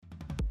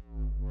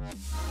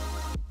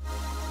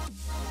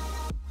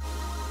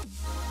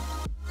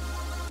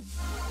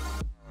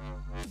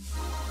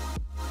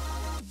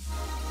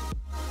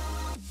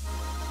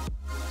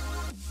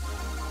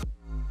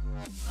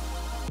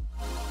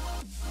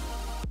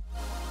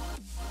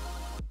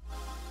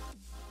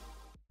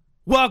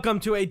Welcome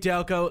to a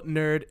Delco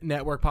Nerd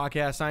Network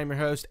podcast. I'm your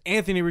host,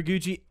 Anthony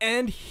Rigucci,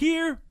 and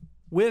here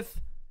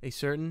with a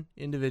certain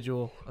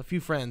individual, a few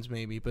friends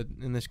maybe, but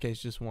in this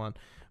case just one.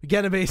 We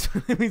get to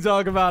basically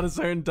talk about a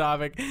certain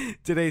topic.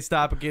 Today's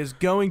topic is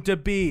going to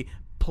be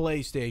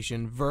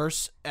PlayStation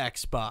versus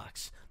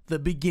Xbox. The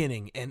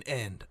beginning and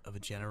end of a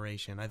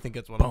generation. I think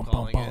that's what I'm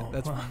calling it.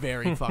 That's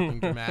very fucking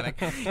dramatic.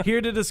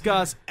 Here to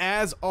discuss,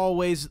 as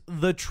always,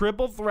 the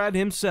triple threat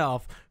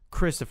himself,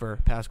 Christopher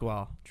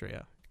Pasquale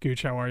Trio.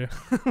 Gooch, how are you?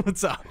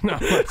 What's up?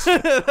 Not much.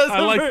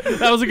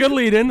 That was a good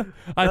lead-in.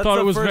 I thought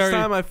it was the first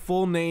time I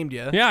full named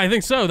you. Yeah, I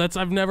think so.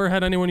 I've never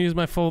had anyone use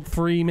my full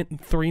three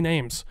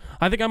names.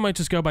 I think I might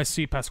just go by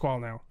C. Pasquale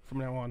now from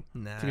now on.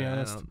 Nah, to be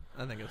honest,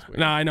 I think it's weird.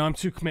 Nah, I know I'm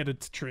too committed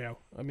to Trio.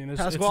 I mean,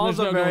 Pasquale's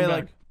there's a no very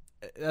going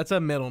back. that's a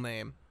middle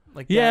name.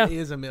 Like Yeah. that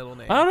is a middle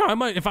name. I don't know. I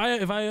might if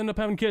I end up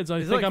having kids. I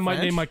Is it think like I might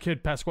French? name my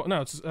kid Pasquale. No,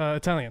 it's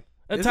Italian.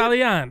 Is it?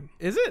 Italian.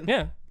 Is it?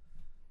 Yeah,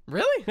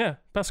 Really? yeah.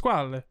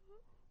 Pasquale.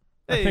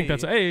 Hey. I think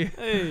that's hey.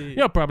 Hey.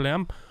 Yeah, probably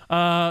am.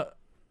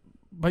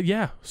 But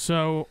yeah.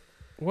 So,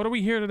 what are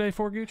we here today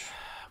for, Gooch?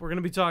 We're gonna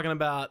be talking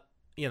about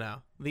the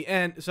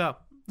end. So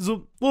this is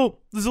a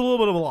little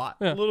bit of a lot.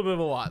 Yeah. A little bit of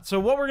a lot. So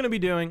what we're gonna be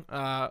doing,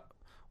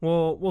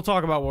 we'll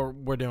talk about what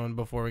we're doing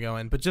before we go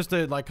in. But just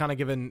to kind of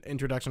give an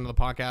introduction to the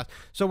podcast.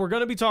 So we're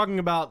gonna be talking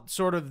about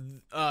sort of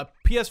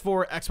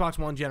PS4, Xbox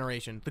One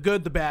generation, the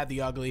good, the bad,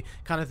 the ugly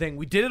kind of thing.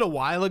 We did it a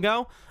while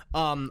ago.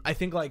 I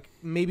think like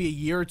maybe a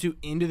year or two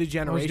into the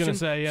generation. gonna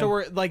say, yeah. So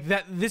we're like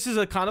that. This is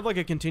a kind of like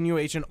a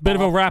continuation. Bit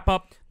of a wrap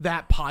up.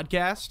 That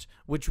podcast,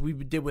 which we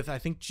did with I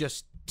think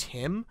just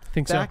Tim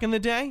Think so. back in the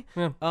day.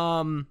 Yeah.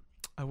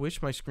 I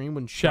wish my screen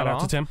wouldn't Shout shut out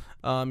off. to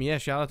Tim. Yeah,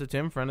 shout out to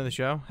Tim, friend of the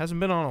show. Hasn't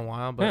been on in a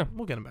while, but Yeah.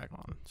 we'll get him back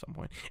on at some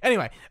point.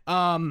 Anyway,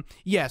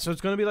 yeah, so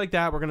it's going to be like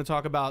that. We're going to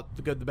talk about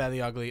the good, the bad,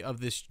 the ugly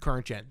of this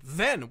current gen.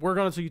 Then we're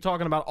going to be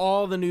talking about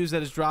all the news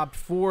that has dropped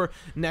for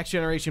next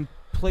generation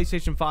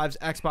PlayStation 5's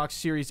Xbox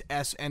Series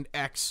S and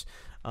X.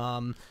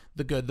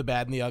 The good, the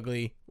bad, and the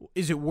ugly.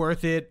 Is it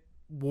worth it?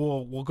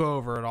 We'll go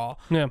over it all.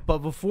 Yeah. But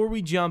before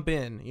we jump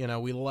in,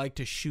 we like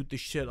to shoot the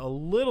shit a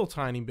little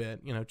tiny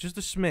bit, just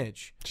a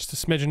smidge. Just a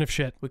smidgen of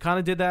shit. We kind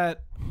of did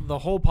that the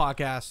whole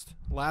podcast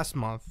last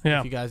month. Yeah.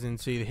 If you guys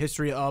didn't see the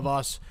history of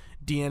us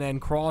DNN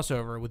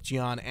crossover with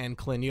Gian and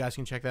Clint, you guys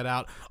can check that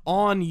out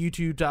on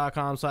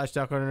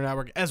youtube.com/Delco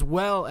Network as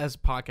well as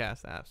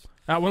podcast apps.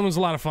 That one was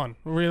a lot of fun.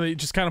 Really,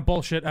 just kind of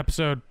bullshit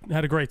episode.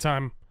 Had a great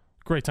time.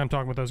 Great time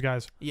talking with those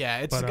guys. Yeah,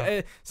 it's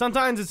But,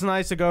 sometimes it's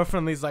nice to go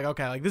from these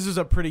this is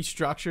a pretty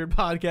structured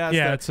podcast.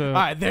 Yeah, all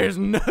right, there's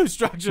no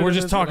structure. We're to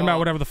just this at talking about all.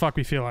 whatever the fuck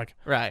we feel like.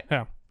 Right.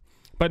 Yeah.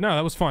 But no,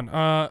 that was fun.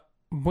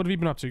 What have you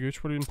been up to,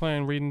 Gooch? What have you been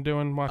playing, reading,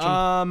 doing,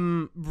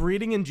 watching?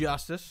 Reading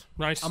Injustice.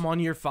 Nice. I'm on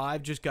year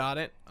 5, just got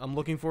it. I'm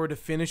looking forward to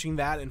finishing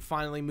that and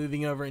finally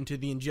moving over into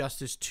the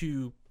Injustice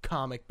 2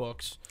 comic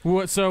books.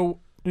 So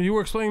you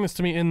were explaining this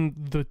to me in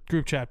the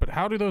group chat, but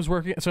how do those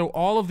work? So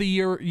all of the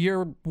year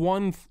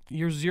 1,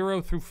 year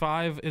 0 through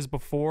 5 is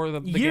before the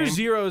Year game?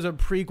 0 is a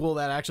prequel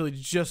that actually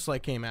just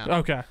came out.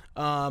 Okay.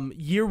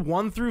 Year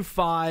 1 through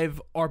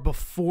 5 are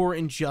before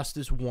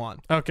Injustice 1.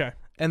 Okay.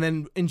 And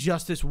then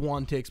Injustice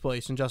 1 takes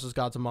place, Injustice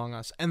Gods Among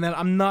Us. And then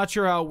I'm not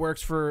sure how it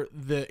works for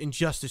the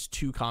Injustice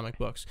 2 comic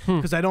books,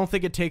 because I don't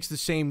think it takes the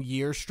same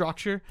year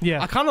structure.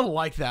 Yeah. I kind of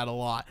like that a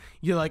lot.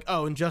 You're like,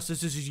 oh,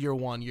 Injustice, this is year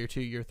 1, year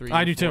 2, year 3, year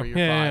I do 4, too. year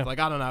Yeah, 5. yeah. Like,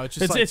 I don't know. It's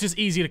just It's just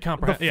easy to the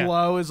comprehend. Yeah.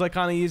 flow is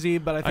kind of easy,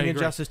 but I think agree.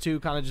 Injustice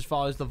 2 kind of just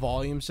follows the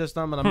volume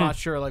system, and I'm not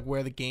sure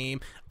where the game.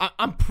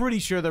 I'm pretty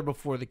sure they're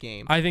before the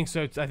game. I think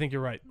so. I think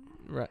you're right.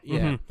 Right? Yeah.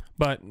 Mhm.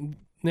 But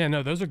yeah,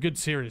 no, those are good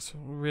series.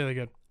 Really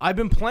good. I've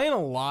been playing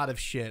a lot of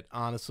shit,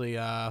 honestly.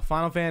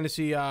 Final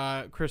Fantasy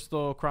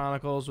Crystal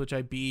Chronicles, which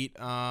I beat.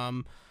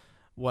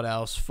 What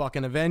else?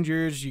 Fucking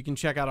Avengers. You can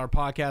check out our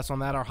podcast on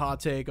that, our hot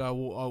take,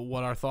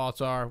 what our thoughts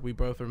are. We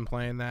both have been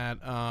playing that.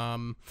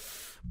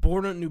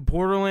 New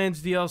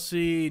Borderlands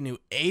DLC, new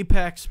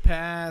Apex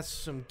Pass,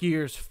 some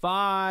Gears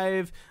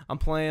 5. I'm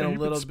playing a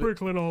little bit.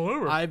 Sprinkling all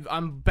over.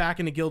 I'm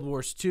back into Guild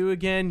Wars 2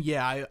 again.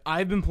 Yeah,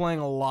 I've been playing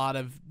a lot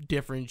of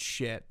different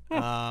shit.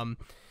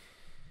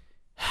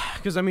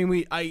 Because I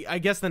mean, I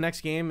guess the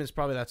next game is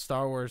probably that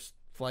Star Wars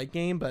flight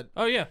game, but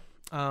Oh yeah.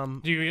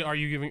 um, Are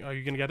you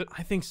gonna get it?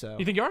 I think so.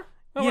 You think you are?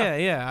 Oh, yeah, wow.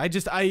 yeah.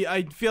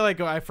 I feel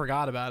like I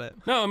forgot about it.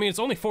 No, I mean it's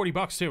only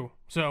 $40 too.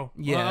 So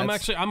Yeah,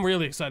 I'm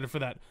really excited for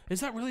that. Is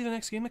that really the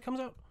next game that comes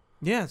out?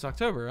 Yeah, it's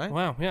October, right?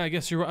 Wow. Yeah, I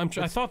guess you're. I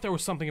thought there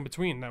was something in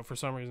between now for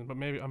some reason, but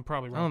maybe I'm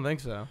probably I wrong. don't think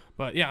so.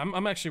 But yeah,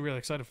 I'm actually really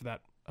excited for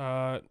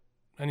that.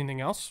 Anything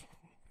else?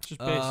 Just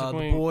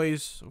basically. The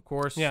Boys, of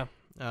course. Yeah.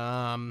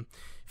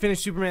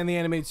 Finished Superman the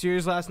Animated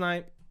Series last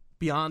night.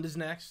 Beyond is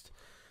next.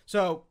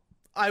 So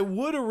I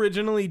would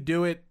originally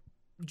do it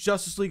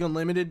Justice League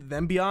Unlimited,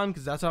 then Beyond,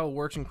 because that's how it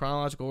works in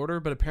chronological order.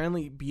 But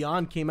apparently,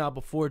 Beyond came out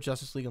before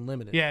Justice League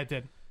Unlimited. Yeah, it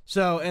did.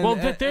 So,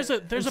 There's a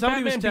somebody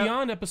Batman was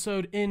Beyond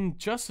episode in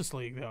Justice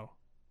League though,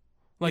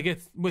 like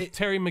it's with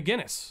Terry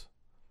McGinnis.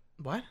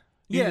 What?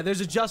 Yeah, there's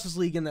a Justice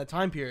League in that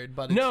time period,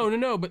 but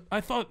No. But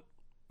I thought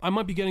I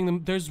might be getting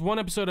them. There's one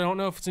episode, I don't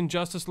know if it's in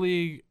Justice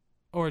League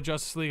or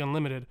Justice League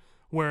Unlimited,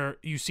 where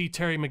you see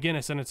Terry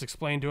McGinnis and it's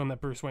explained to him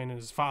that Bruce Wayne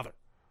is his father.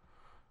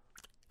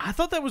 I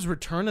thought that was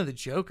Return of the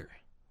Joker.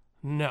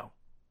 No.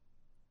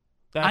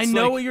 I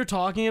know what you're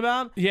talking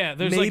about. Yeah,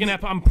 there's Maybe,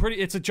 like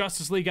it's a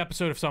Justice League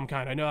episode of some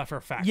kind. I know that for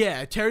a fact.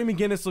 Yeah, Terry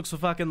McGinnis looks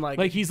fucking like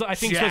he's, I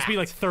think, supposed to be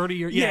like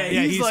 30 or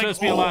he's like, supposed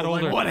to be a lot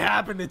older. Like, what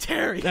happened to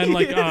Terry? And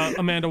like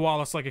Amanda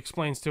Wallace like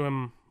explains to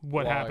him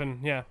what Waller. happened.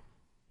 Yeah.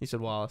 He said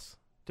Wallace.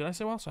 Did I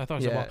say Wallace? I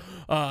thought I said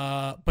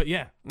Wallace. But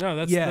yeah,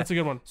 no, that's a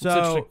good one.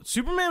 So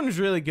Superman was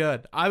really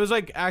good. I was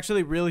like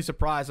actually really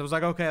surprised. I was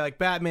like, okay, like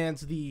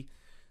Batman's the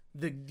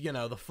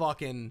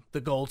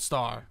gold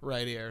star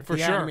right here. For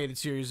the sure. animated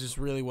series is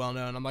really well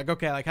known. I'm like,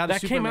 okay, like how does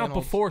that Superman came out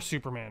hold- before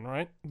Superman,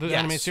 right? The Yes.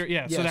 animated series.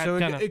 Yeah. Yeah, So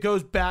that it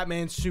goes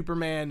Batman,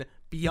 Superman,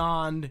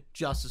 Beyond,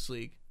 Justice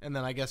League, and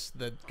then I guess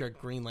the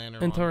Green Lantern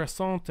one.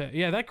 Interessante.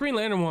 Yeah, that Green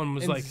Lantern one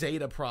was And like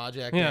Zeta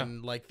Project Yeah.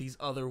 and like these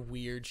other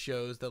weird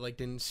shows that like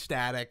didn't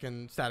Static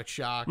and Static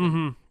Shock.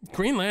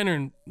 Green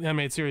Lantern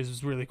animated series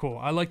was really cool.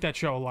 I like that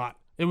show a lot.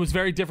 It was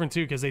very different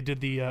too because they did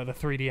the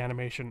 3D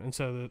animation, and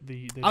so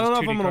the I don't know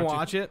if 2D I'm gonna cartoon.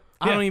 watch it.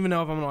 I Yeah. don't even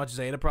know if I'm gonna watch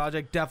Zeta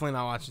Project. Definitely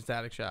not watching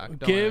Static Shock.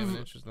 Don't Give- have an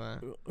interest in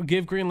that.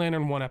 Give Green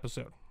Lantern one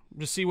episode.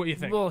 Just see what you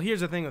think. Well,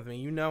 here's the thing with me.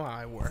 You know how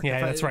I work. Yeah,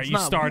 If that's right. it's You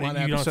not started, one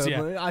you don't episode, see it.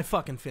 but I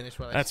fucking finished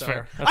what I That's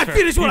started. fair. That's I fair.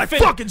 finished what You I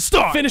fucking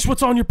started. Finish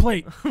what's on your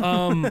plate.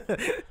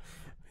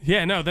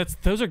 Yeah, no,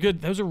 those are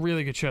good. Those are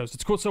really good shows.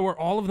 It's cool. So are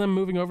all of them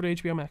moving over to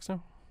HBO Max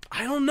now?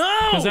 I don't know.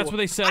 Because that's what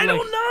they said. I like,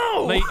 don't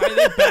know. They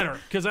better.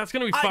 Because that's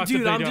gonna be fucked.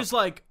 Dude, if they I'm don't. just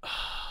like.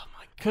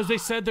 Because they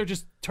said they're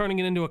just turning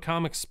it into a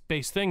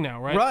comics-based thing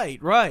now,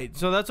 right? Right.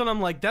 So that's what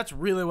I'm like. That's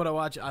really what I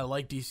watch. I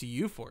like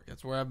DCU for.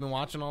 That's where I've been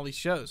watching all these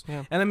shows.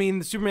 Yeah. And I mean,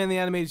 the Superman the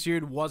animated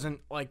series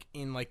wasn't like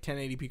in like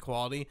 1080p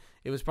quality.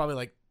 It was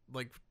probably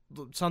like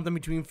something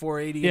between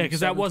 480. Yeah, and because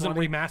that wasn't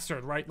 720.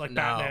 remastered, right? Like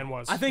No. Batman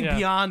was. I think yeah.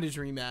 Beyond is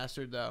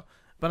remastered though.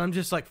 But I'm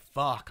just like,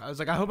 fuck. I was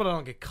like, I hope I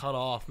don't get cut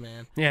off,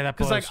 man. Yeah, that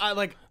blows.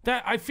 Because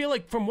I feel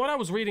like from what I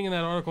was reading in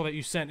that article that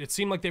you sent, it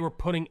seemed like they were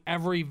putting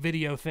every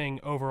video thing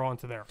over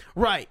onto there.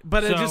 right.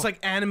 But it's So- just like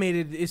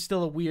animated is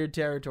still a weird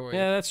territory.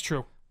 Yeah, that's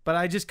true. But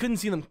I just couldn't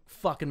see them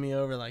fucking me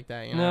over like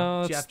that. You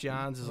know, No, Jeff that's-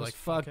 Johns is those like,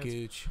 fuck fuckheads.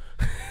 Gooch.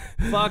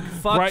 fuck.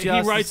 Right, he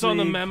Justice writes on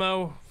the League.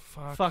 memo.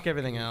 Fuck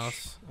everything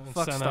else.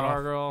 Fuck Send that off.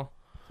 Stargirl.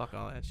 Fuck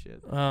all that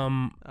shit.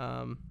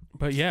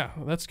 But yeah,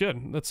 that's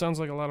good. That sounds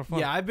like a lot of fun.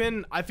 Yeah,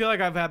 I feel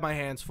like I've had my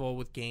hands full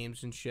with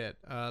games and shit.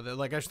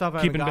 Like stuff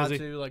I Keeping haven't gotten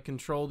busy. to, like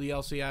Control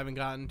DLC I haven't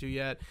gotten to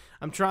yet.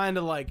 I'm trying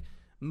to like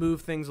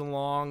move things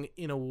along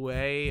in a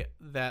way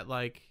that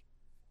like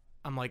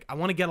I'm like I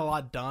want to get a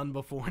lot done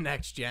before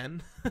next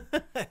gen.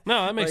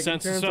 No, that makes Like,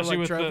 in sense, terms of, especially like,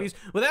 with trophies.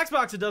 With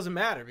Xbox, it doesn't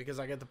matter because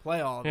I get to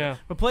play all of Yeah. it.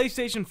 But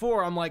PlayStation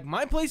 4, I'm like,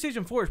 my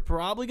PlayStation 4 is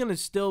probably going to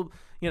still,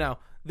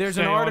 there's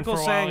Stay an on article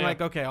for a saying while, yeah.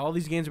 like, okay, all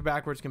these games are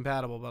backwards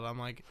compatible, but I'm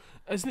like,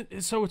 Isn't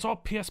it, so it's all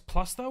PS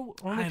Plus though?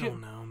 I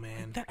don't know,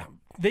 man.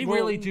 They Well,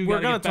 really do.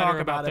 We're gonna gonna talk better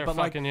about their it, but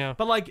fucking, like, yeah.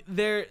 but like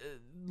they're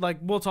like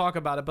we'll talk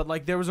about it, but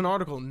like there was an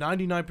article,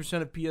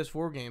 99% of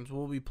PS4 games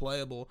will be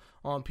playable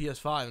on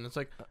PS5, and it's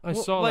like I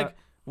saw like that.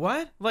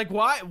 what? Like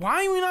why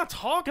are we not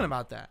talking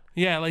about that?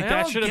 Yeah, like I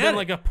that don't should have get been it.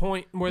 like a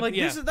point where Like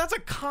yeah. that's a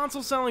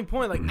console selling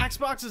point. Like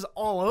Xbox is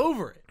all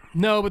over it.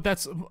 No,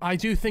 but I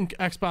do think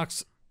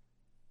Xbox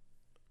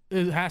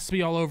it has to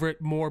be all over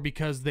it more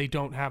because they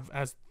don't have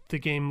as the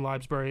game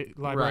library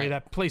Right.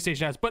 that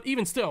PlayStation has. But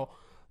even still,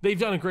 they've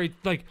done a great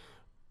like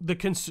the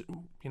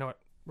you know what?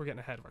 We're getting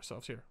ahead of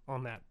ourselves here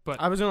on that. But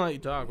I was gonna let you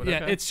talk. But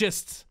yeah, okay. it's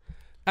just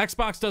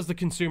Xbox does the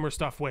consumer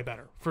stuff way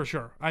better for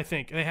sure. I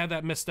think they had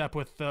that misstep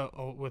with the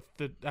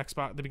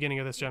Xbox the beginning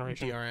of this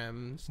generation.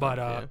 DRM. Stuff,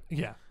 But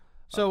yeah.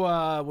 So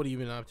what have you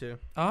been up to?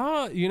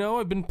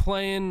 I've been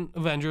playing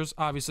Avengers.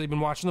 Obviously, been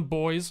watching The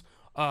Boys.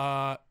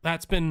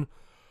 That's been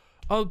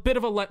a bit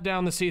of a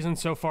letdown this season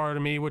so far to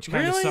me, which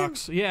kind of Really?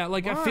 sucks. Yeah,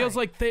 like it feels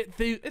Why? like they.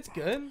 It's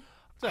good.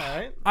 It's all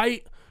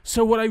right.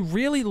 So what I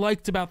really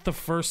liked about the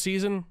first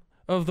season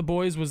of The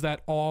Boys was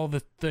that all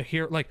the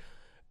hero like.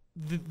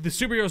 The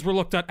superheroes were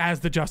looked at as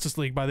the Justice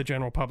League by the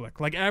general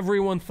public. Like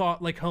everyone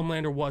thought like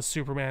Homelander was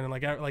Superman and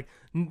like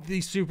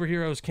these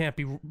superheroes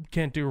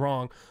can't do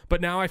wrong.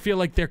 But now I feel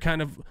like they're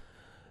kind of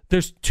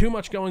there's too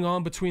much going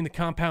on between the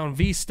Compound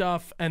V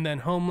stuff and then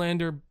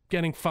Homelander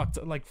getting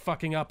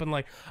fucking up and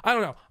like I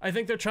don't know. I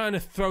think they're trying to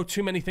throw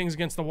too many things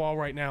against the wall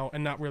right now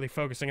and not really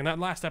focusing. And that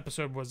last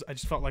episode I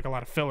just felt like a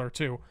lot of filler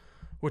too,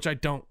 which I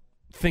don't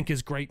think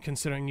is great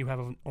considering you have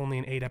only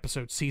an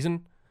 8-episode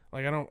season.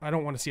 Like I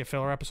don't want to see a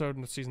filler episode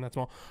in a season that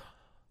small.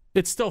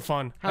 It's still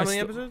fun. How many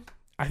episodes?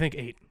 I think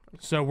 8.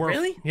 So we're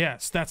Really?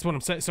 Yes, that's what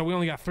I'm saying. So we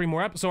only got 3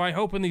 more episodes. So I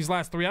hope in these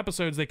last 3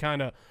 episodes they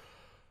kind of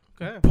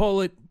Okay.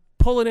 pull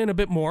it in a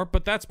bit more.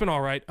 But that's been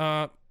all right.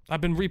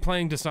 I've been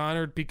replaying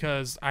Dishonored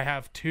because I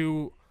have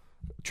 2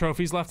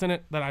 trophies left in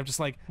it that I've just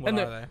like. What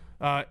are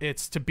they?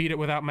 It's to beat it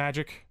without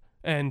magic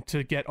and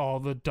to get all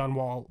the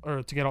Dunwall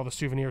or to get all the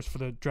souvenirs for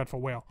the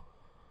Dreadful Whale.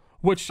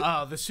 Which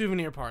the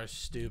souvenir part is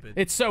stupid.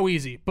 it's so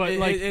easy, but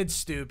It's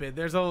stupid.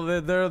 They're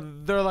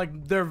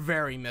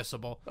very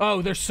missable.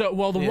 Oh, they're so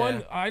well. The Yeah.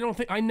 one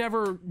I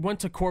never went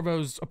to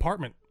Corvo's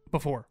apartment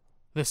before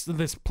this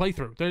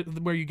playthrough.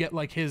 Where you get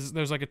like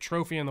there's like a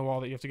trophy on the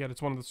wall that you have to get.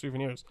 It's one of the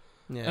souvenirs.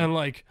 Yeah. And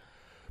like,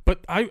 but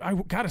I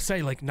gotta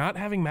say, like, not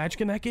having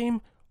magic in that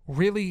game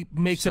really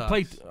makes it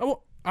play. Sucks.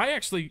 Oh,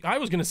 I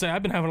was gonna say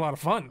I've been having a lot of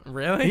fun.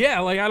 Really? Yeah.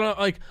 Like I don't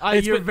like.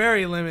 You're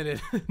very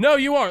limited. No,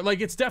 you are. Like,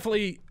 it's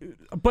definitely,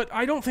 but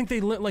I don't think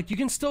like, you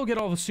can still get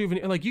all the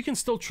souvenirs. Like, you can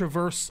still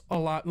traverse a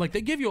lot. Like, they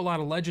give you a lot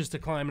of ledges to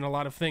climb and a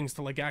lot of things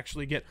to, like,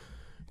 actually get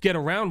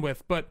around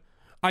with. But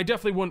I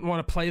definitely wouldn't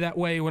want to play that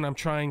way when I'm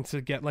trying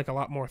to get, like, a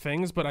lot more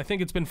things. But I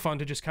think it's been fun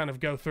to just kind of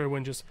go through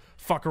and just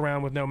fuck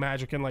around with no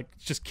magic and, like,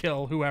 just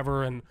kill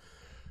whoever. And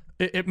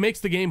it makes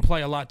the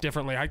gameplay a lot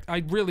differently.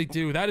 I really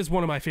do. That is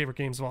one of my favorite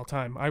games of all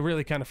time. I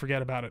really kind of forget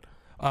about it.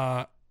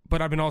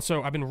 But I've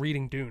been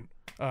reading Dune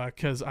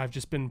because I've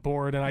just been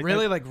bored and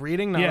like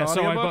reading. Not yeah.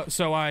 audiobook?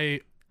 So I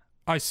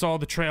saw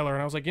the trailer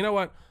and I was like, you know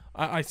what?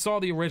 I saw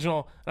the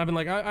original and I've been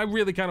like, I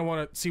really kind of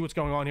want to see what's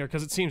going on here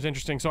because it seems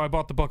interesting. So I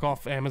bought the book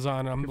off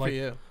Amazon. And I'm Good like, for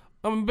you.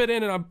 I'm a bit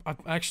in it. I'm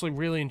actually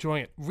really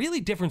enjoying it.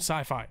 Really different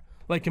sci-fi,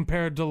 like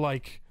compared to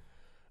like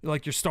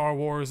your Star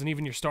Wars and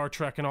even your Star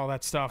Trek and all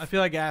that stuff. I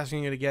feel like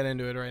asking you to get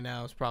into it right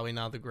now is probably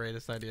not the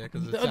greatest idea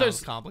because it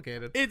sounds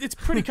complicated. It's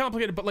pretty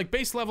complicated, but like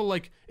base level,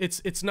 like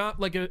it's not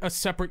like a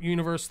separate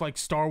universe like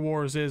Star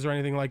Wars is or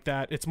anything like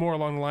that. It's more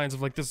along the lines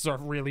of like this is our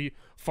really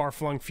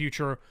far-flung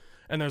future,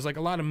 and there's like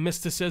a lot of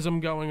mysticism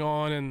going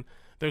on, and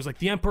there's like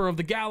the Emperor of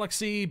the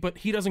Galaxy, but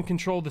he doesn't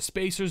control the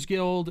Spacers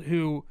Guild,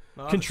 who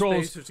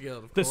controls the Spacers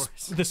Guild, of the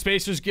course. the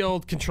Spacers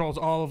Guild controls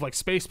all of like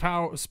space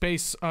travel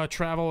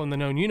in the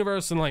known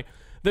universe, and like.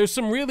 There's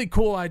some really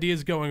cool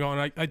ideas going on.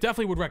 I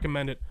definitely would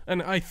recommend it,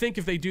 and I think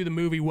if they do the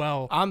movie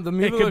well, The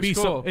movie it could looks be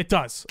cool. It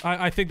does.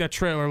 I think that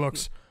trailer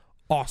looks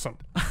awesome.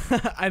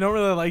 I don't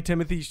really like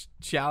Timothy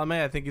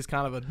Chalamet. I think he's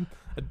kind of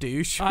a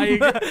douche. I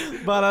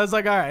agree. But I was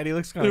like, all right, he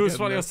looks kind of It good. was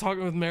funny. I in was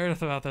talking with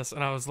Meredith about this,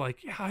 and I was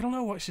like, yeah, I don't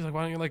know what she's like.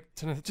 Why don't you like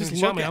Timothy Just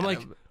Chalamet? look I'm at like,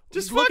 him.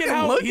 Just look at fucking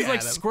how look he's at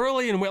like him.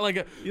 squirrely and like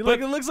a. It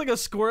looks like a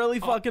squirrely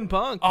fucking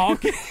punk.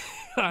 Okay,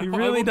 He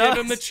really I will does.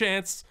 give him the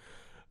chance.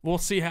 We'll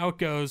see how it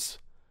goes.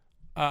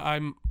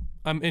 I'm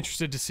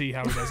interested to see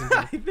how he does.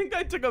 I think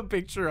I took a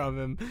picture of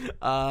him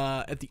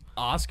at the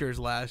Oscars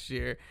last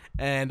year,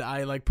 and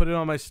I like put it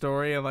on my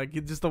story, and like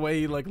just the way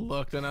he like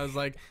looked, and I was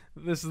like,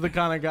 "This is the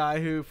kind of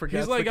guy who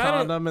forgets like, the I don't-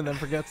 condom and then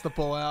forgets to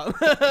pull out."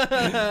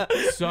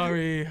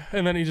 Sorry,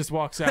 and then he just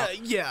walks out.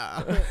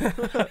 Yeah,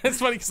 It's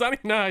funny because I don't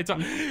even know how he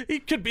talks. He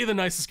could be the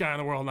nicest guy in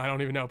the world, and I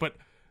don't even know. But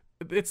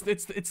it's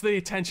the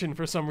attention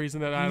for some reason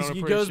that I don't he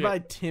appreciate. goes by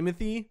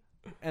Timothy,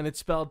 and it's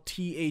spelled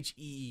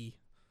THEE.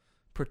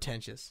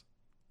 Pretentious.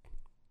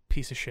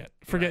 Piece of shit.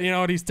 Forget. You know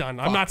what he's done.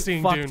 I'm not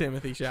seeing fuck Dune.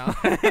 Timothy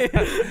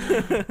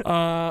Chalamet.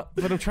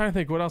 But I'm trying to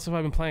think. What else have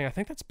I been playing? I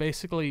think that's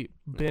basically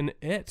been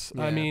it.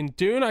 I Yeah. mean,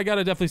 Dune. I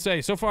gotta definitely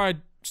say, so far,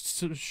 I'd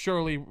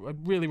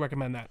really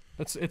recommend that.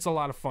 It's a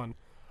lot of fun.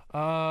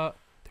 There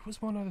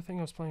was one other thing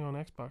I was playing on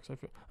Xbox.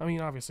 I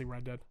mean, obviously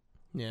Red Dead.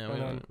 Yeah,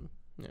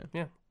 But,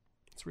 yeah.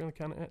 It's really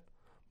kind of it.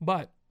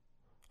 But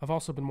I've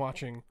also been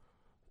watching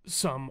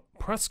some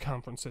press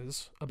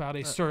conferences about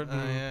a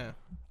certain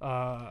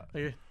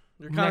yeah.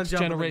 You're next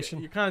generation.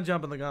 You're kind of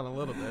jumping the gun a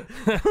little bit.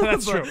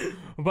 That's But- true.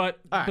 But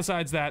All right.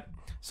 besides that,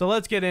 So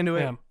let's get into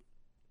it. yeah.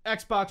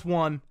 Xbox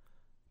One,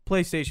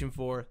 PlayStation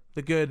 4,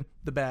 the good,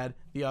 the bad,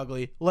 the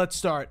ugly. Let's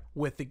start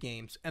with the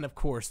games. And of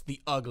course,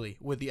 the ugly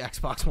with the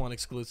Xbox One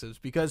exclusives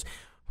because,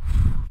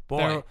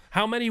 boy,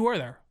 How many were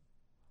there?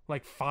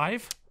 Like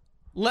 5?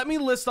 let me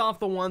list off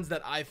the ones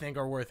that I think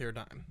are worth your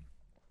time.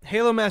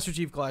 Halo Master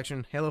Chief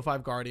Collection, Halo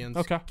 5 Guardians,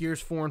 Okay.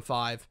 Gears 4 and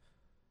 5.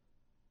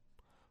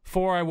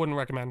 4 I wouldn't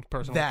recommend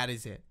personally. That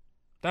is it.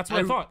 That's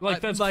what I thought.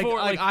 Like that's 4.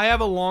 Like, I have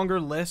a longer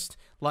list,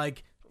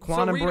 like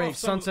Quantum read Break, off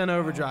some- Sunset oh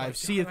Overdrive, my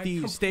Sea of God, I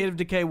Thieves, State of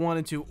Decay 1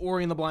 and 2,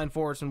 Ori and the Blind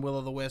Forest, and Will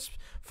of the Wisp,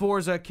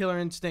 Forza, Killer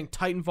Instinct,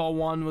 Titanfall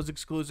 1 was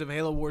exclusive,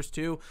 Halo Wars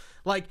 2.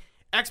 Like,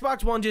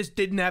 Xbox One just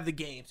didn't have the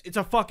games. It's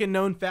a fucking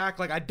known fact.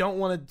 Like, I don't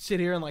want to sit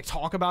here and, like,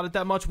 talk about it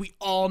that much. We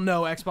all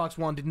know Xbox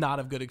One did not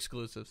have good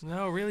exclusives.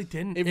 no, it really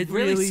didn't. It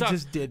really really sucked.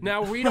 just didn't.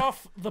 Now read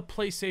off the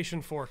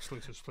PlayStation 4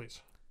 exclusives,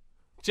 please.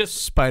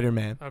 Just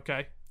Spider-Man,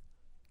 okay.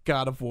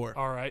 God of War,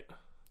 All right.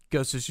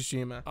 Ghost of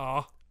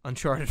Tsushima,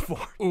 Uncharted 4,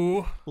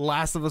 Ooh.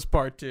 Last of Us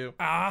Part 2,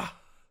 Ah.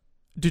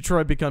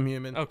 Detroit Become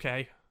Human,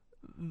 Okay.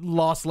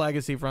 Lost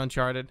Legacy for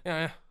Uncharted,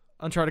 Yeah.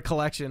 Uncharted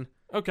Collection,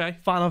 Okay.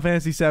 Final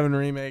Fantasy VII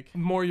Remake,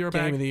 More your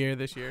Game bag. of the Year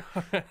this year,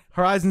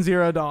 Horizon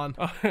Zero Dawn,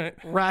 All right.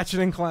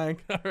 Ratchet and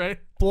Clank, All right.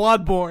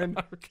 Bloodborne,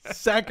 Okay.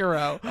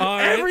 Sekiro. All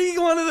right. Every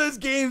one of those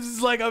games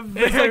is like a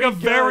very, It's like a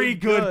very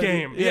good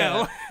game. Yeah, Yeah,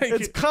 like,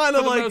 it's kind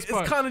of for the like most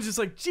part. it's kind of just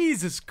like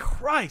Jesus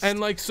Christ. And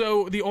like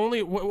so the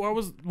only what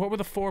were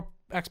the 4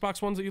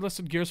 Xbox ones that you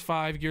listed? Gears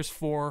 5, Gears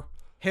 4,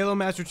 Halo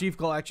Master Chief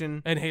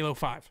Collection. and Halo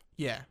 5.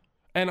 Yeah.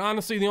 And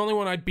honestly, the only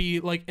one I'd be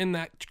like in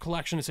that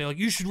collection to say like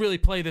you should really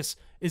play this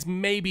is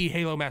maybe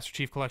Halo Master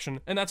Chief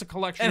Collection, and that's a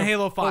collection And of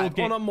Halo old 5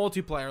 games. on a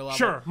multiplayer level.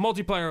 Sure,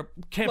 multiplayer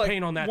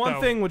campaign on that. One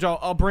though. thing which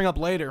I'll bring up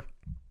later.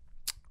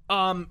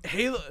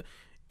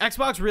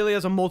 Xbox really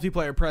has a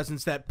multiplayer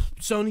presence that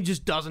Sony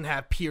just doesn't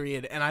have,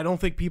 period, and I don't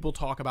think people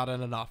talk about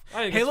it enough.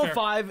 I think Halo it's fair.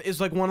 5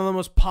 is like one of the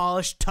most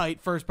polished, tight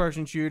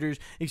first-person shooters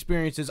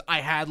experiences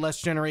I had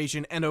last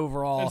generation and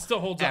overall And it still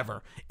holds up.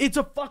 ever. It's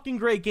a fucking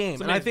great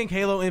game, and I amazing. think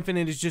Halo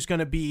Infinite is just going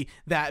to be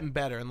that and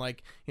better, and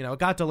like, you know, it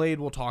got delayed,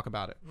 we'll talk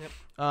about it. Yep.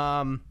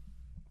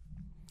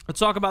 Let's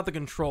talk about the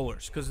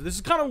controllers, because this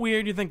is kind of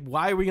weird. You think,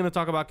 why are we going to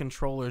talk about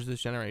controllers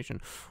this generation?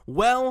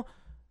 Well,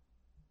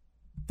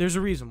 there's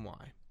a reason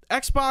why.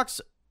 Xbox,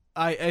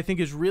 I think,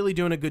 is really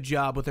doing a good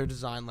job with their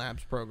Design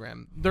Labs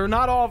program. They're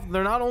not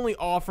only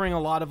offering a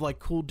lot of like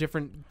cool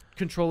different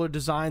controller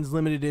designs,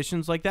 limited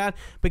editions like that,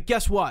 but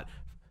guess what?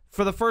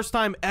 For the first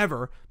time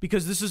ever,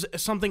 because this is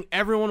something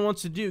everyone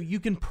wants to do, you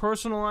can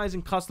personalize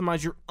and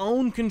customize your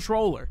own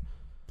controller.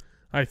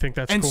 I think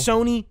that's And cool.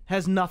 Sony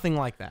has nothing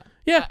like that.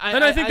 Yeah,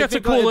 and I think that's a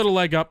cool it's- little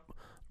leg up.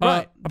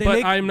 Right. They But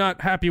make- I'm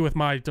not happy with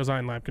my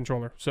Design Lab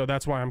controller, so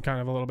that's why I'm kind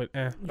of a little bit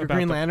Your about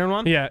Green the- Lantern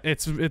one? Yeah,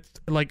 it's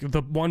like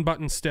the one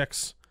button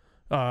sticks,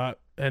 and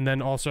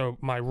then also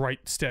my right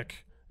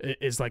stick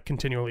is like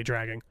continually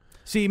dragging.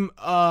 See, like-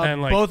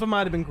 both of them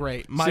might have been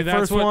great. My See, that's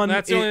first what- one,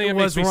 that's the only thing it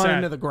that was makes me running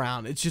sad. to the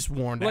ground. It's just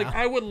worn down. Like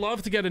I would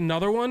love to get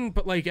another one,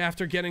 but like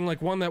after getting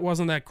like one that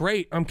wasn't that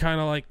great, I'm kind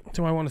of like,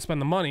 do I want to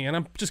spend the money? And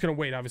I'm just gonna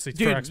wait, obviously,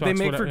 Dude, for Xbox. they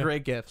make whatever. for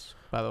great gifts,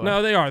 by the way.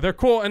 No, they are. They're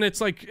cool, and it's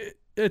like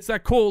it's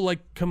that cool like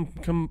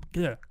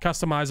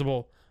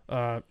customizable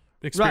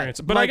experience.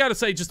 Right, But I like- gotta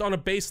say, just on a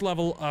base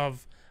level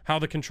of how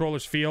the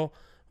controllers feel,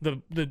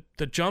 the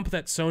jump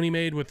that Sony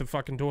made with the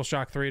fucking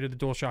DualShock 3 to the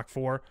DualShock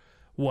 4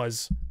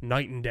 was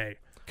night and day.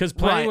 Because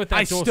playing Right. with that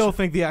I DualShock, still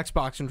think the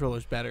Xbox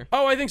controller's better.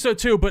 oh, I think so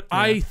too. But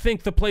I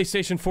think the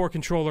PlayStation 4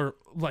 controller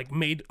like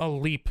made a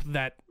leap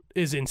that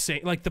is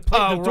insane. Like the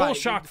Right.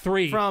 DualShock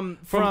 3 From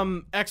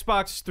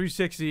Xbox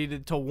 360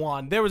 to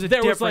 1, there was a There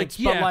was, difference, like,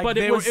 yeah, but but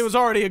it it was- was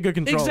already a good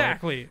controller.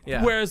 exactly.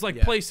 Yeah. Whereas like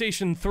Yeah.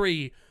 PlayStation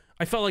 3,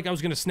 I felt like I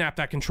was gonna snap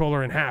that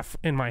controller in half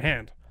in my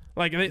hand.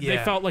 Like they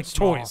Yeah, felt like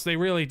small. toys. They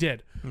really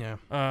did. Yeah.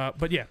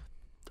 But yeah,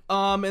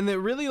 And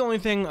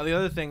the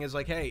other thing is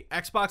like, hey,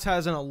 Xbox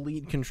has an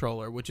Elite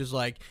controller, which is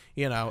like,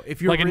 you know,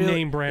 if you're Like a really,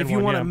 name brand if you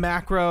one, want yeah. to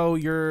macro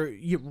you're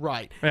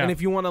right, Yeah. and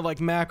if you want to like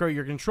macro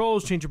your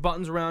controls, change your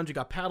buttons around, you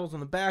got paddles on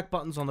the back,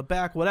 buttons on the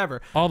back,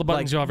 whatever. All the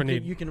buttons you'll ever you can-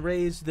 need. You can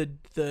raise the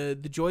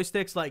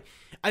joysticks. Like,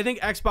 I think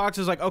Xbox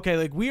is like, okay,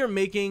 like we are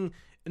making.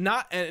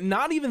 Not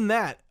even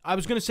that. I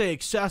was gonna say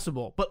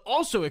accessible, but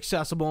also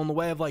accessible in the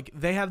way of like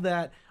they have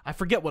that. I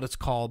forget what it's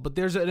called, but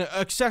there's an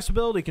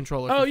accessibility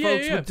controller for Oh, yeah,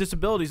 folks yeah. with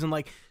disabilities, and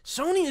like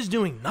Sony is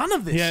doing none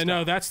of this. yeah, stuff.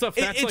 no, that stuff.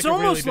 That's It's like a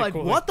really almost big like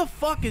cool what thing. the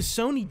fuck is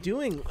Sony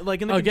doing?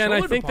 Like in the Again, I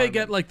controller think they department?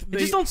 get, like, they they-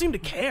 just don't seem to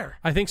care.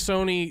 I think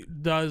Sony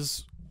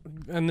does,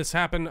 and this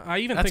happened. I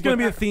even That's think gonna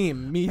be a with-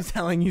 theme. Me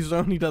telling you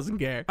Sony doesn't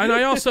care. And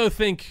I also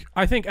think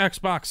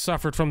Xbox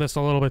suffered from this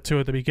a little bit too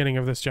at the beginning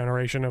of this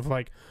generation of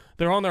like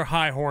they're on their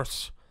high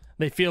horse.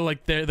 They feel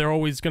like they're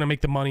always going to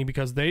make the money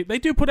because they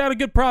do put out a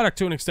good product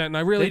to an extent, and I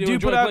really They do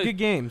enjoy put out play- good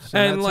games,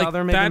 and that's like how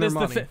they're making that their is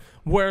money. the thing.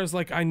 Whereas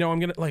like I know I'm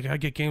gonna like I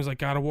get games like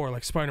God of War,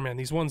 like Spider-Man,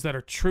 these ones that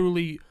are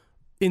truly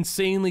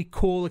insanely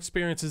cool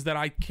experiences that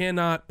I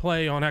cannot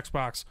play on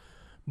Xbox,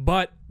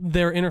 but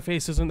their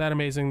interface isn't that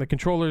amazing. The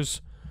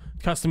controllers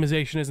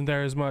customization isn't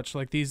there as much.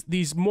 Like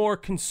these more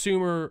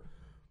consumer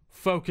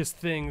focused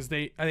things,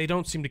 they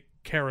don't seem to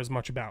care as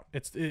much about.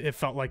 It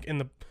felt like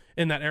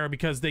in that era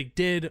because they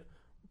did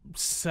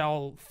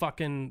sell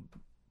fucking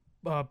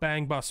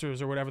Bang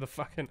Busters or whatever the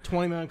fucking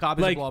 20 million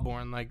copies like- of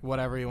Bloodborne, like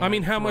whatever you want. I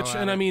mean, how throw much?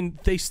 at And it. I mean,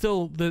 they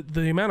still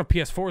the amount of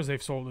PS4s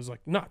they've sold is like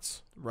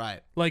nuts.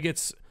 right? Like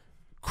it's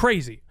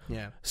crazy.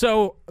 Yeah.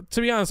 So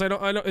to be honest, I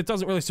don't. It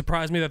doesn't really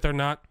surprise me that they're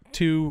not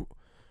too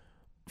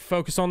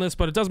focused on this,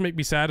 but it does make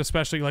me sad,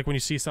 especially like when you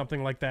see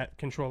something like that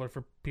controller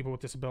for people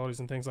with disabilities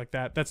and things like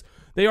that.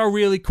 They are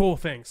really cool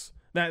things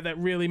that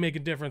really make a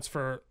difference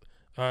for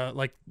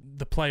like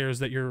the players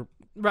that you're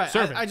Right.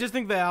 serving. I just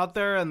think they're out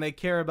there and they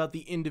care about the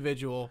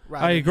individual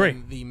rather I agree.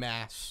 than the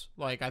mass.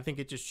 Like, I think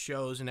it just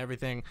shows in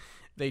everything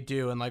they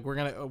do. And like,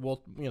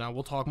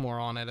 we'll talk more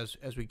on it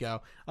as we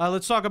go.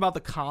 Let's talk about the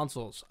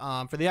consoles.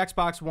 For the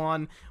Xbox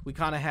One, we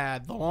kind of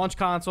had the launch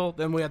console,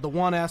 then we had the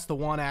One S, the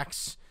One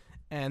X,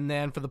 and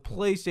then for the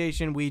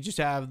PlayStation, we just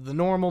have the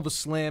normal, the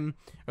slim,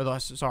 or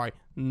the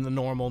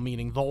normal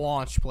meaning the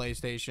launch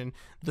PlayStation,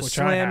 the Which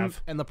I slim,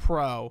 have. and the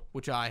Pro,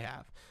 which I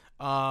have.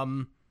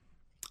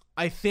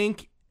 I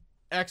think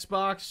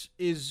Xbox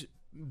is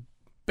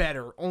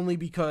better only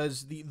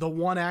because the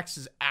One X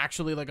is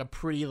actually like a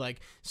pretty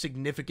like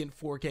significant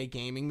 4K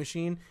gaming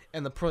machine,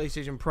 and the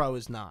PlayStation Pro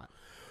is not.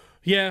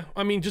 Yeah,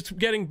 I mean, just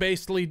getting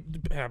basically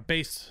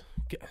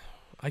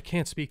I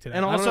can't speak to that.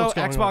 And I don't know also,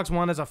 what's going on. Xbox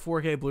One has a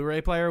 4K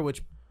Blu-ray player,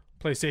 which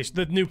PlayStation,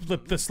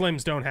 the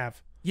Slims don't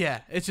have.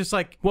 yeah, it's just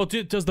like Well,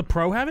 does the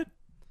Pro have it?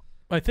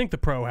 I think the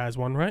Pro has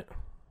one, right?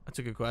 That's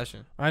a good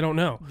question. I don't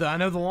know. I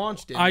know the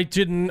launch did. I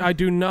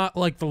do not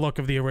like the look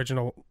of the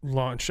original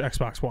launch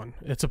Xbox One.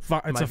 It's a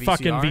fucking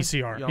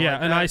VCR. You don't Yeah,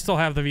 like and that? I still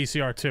have the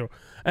VCR too.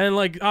 And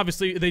like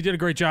obviously they did a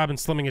great job in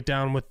slimming it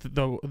down with the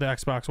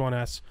Xbox One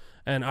S,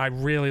 and I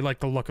really like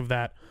the look of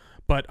that.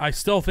 But I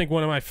still think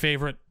one of my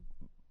favorite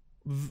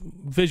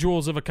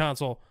visuals of a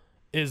console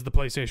is the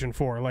PlayStation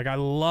 4. Like I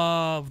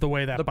love the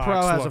way that the box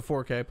Pro has looked.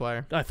 a 4K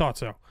player. I thought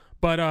so.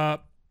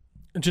 But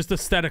just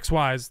aesthetics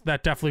wise,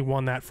 that definitely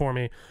won that for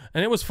me.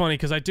 And it was funny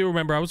because I do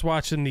remember I was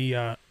watching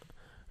I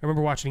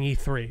remember watching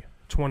E3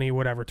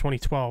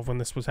 2012 when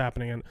this was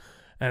happening, and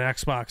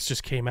Xbox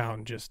just came out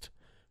and just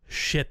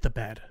shit the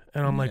bed.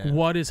 And I'm like,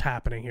 what is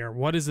happening here?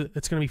 What is it?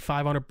 It's gonna be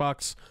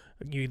 $500.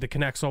 The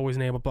Kinect's always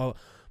enabled. Blah, blah.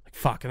 Like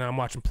fuck. And then I'm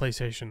watching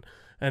PlayStation,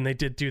 and they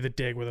did do the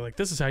dig where they're like,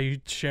 this is how you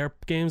share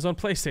games on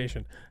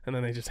PlayStation, and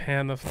then they just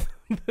hand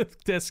the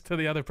disc to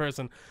the other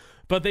person.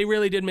 But they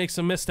really did make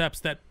some missteps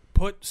that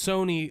put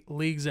Sony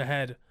leagues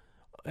ahead,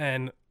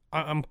 and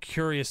I'm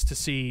curious to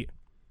see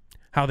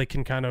how they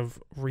can kind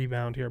of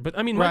rebound here. But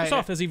I mean, Right.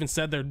 Microsoft has even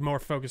said they're more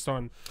focused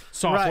on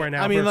software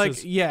now I mean,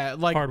 versus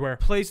like hardware.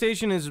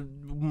 PlayStation is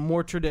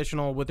more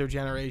traditional with their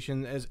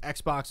generation, as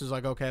Xbox is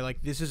like, okay,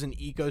 like this is an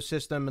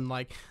ecosystem, and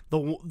like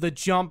the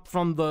jump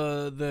from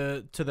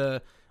the to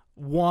the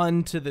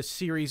one to the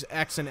Series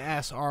X and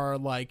S are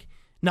like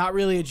not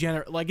really it's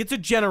a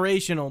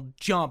generational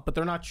jump, but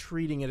they're not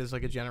treating it as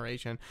like a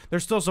generation. They're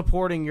still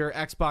supporting your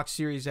Xbox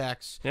Series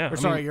X, your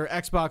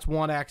Xbox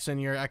One X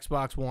and your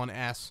Xbox One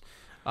S.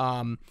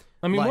 I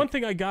mean, one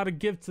thing I gotta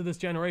give to this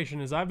generation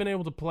is I've been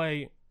able to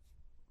play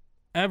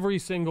every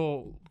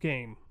single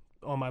game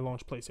on my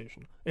launch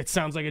PlayStation. It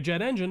sounds like a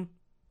jet engine,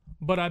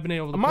 but I've been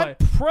able to My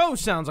play, Pro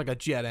sounds like a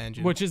jet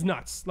engine, which is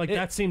nuts. Like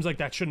that seems like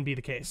that shouldn't be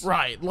the case.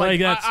 right? Like,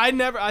 that's-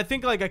 I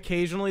think like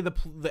occasionally the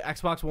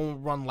Xbox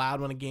won't run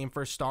loud when a game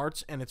first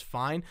starts, and it's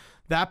fine.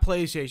 That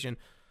PlayStation,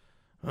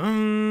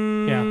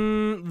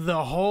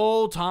 the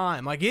whole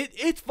time, like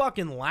it's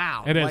fucking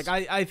loud. It is.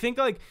 Like I think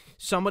like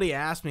somebody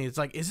asked me, it's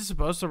like, is it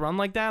supposed to run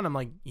like that? And I'm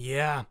like,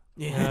 yeah,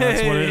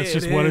 that's what it's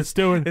just what it's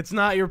doing. It's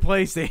not your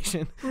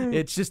PlayStation.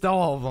 It's just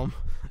all of them.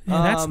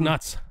 Yeah, that's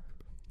nuts.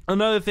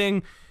 Another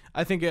thing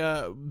I think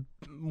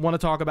want to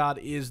talk about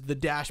is the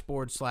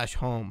dashboard /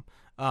 home.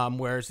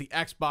 Whereas the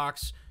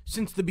Xbox,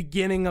 since the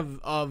beginning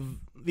of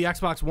the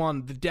Xbox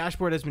One, the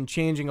dashboard has been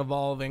changing,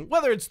 evolving,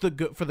 whether it's the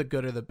good for the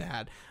good or the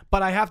bad.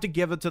 But I have to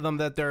give it to them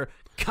that they're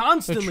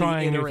constantly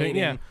trying new iterating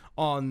thing,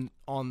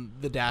 on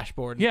the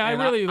dashboard. Yeah,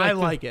 And I really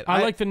like it.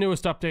 I like the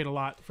newest update a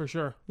lot for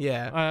sure.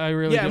 Yeah, I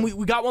really yeah, do. and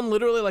we got one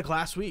literally like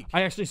last week.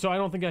 I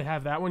don't think I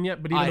have that one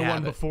yet, but even I the have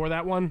one it. before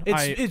that one,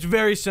 It's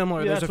very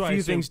similar. Yeah, There's that's a what I few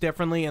assumed. things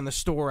differently, and the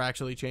store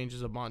actually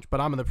changes a bunch. But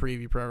I'm in the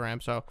preview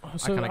program, so I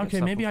So kinda get okay,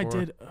 stuff maybe I before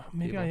did.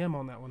 Maybe I am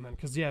on that one then,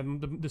 because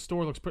the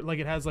store looks pretty, like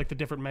it has like the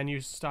different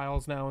menu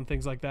styles now and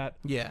things like that.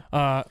 Yeah.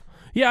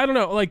 Yeah, I don't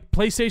know. Like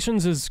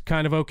PlayStation's is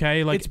kind of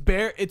okay. Like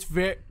It's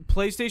very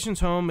PlayStation's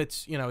home.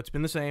 It's it's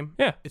been the same.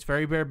 Yeah. It's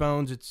very bare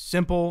bones. It's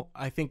simple.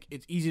 I think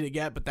it's easy to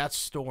get, but that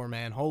store,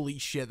 man, holy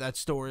shit, that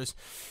store is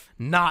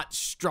not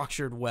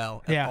structured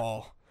well at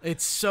all.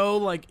 It's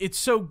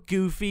so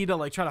goofy to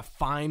like try to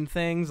find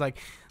things like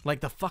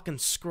the fucking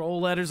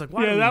scroll letters. Like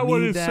why do we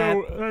need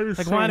that?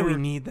 Like why do we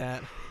need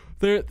that?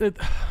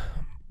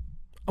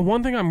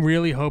 One thing I'm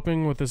really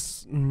hoping with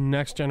this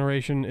next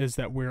generation is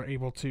that we're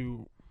able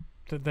to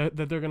that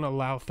they're going to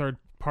allow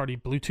third-party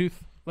Bluetooth,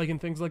 like and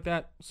things like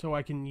that, so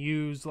I can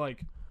use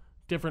like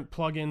different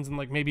plugins and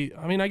like maybe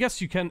I guess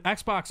you can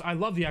Xbox. I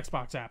love the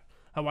Xbox app.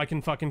 How I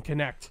can fucking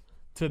connect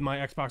to my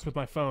Xbox with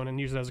my phone and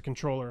use it as a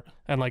controller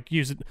and like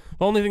use it.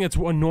 The only thing that's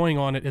annoying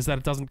on it is that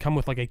it doesn't come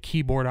with like a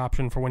keyboard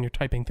option for when you're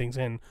typing things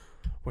in,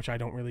 which I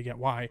don't really get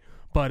why.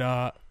 But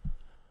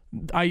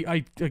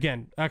I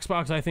again,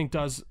 Xbox I think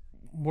does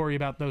worry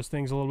about those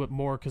things a little bit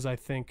more because I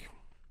think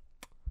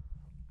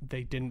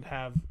they didn't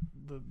have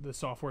the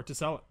software to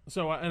sell it.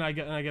 So and I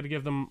got to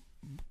give them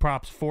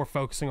props for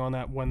focusing on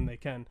that when they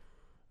can.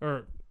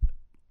 Or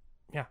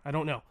yeah, I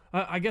don't know.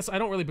 I guess I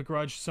don't really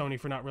begrudge Sony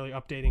for not really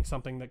updating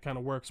something that kind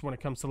of works when it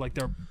comes to like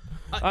their.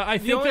 I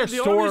think their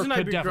store only reason I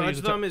could definitely begrudge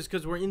use them is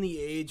because we're in the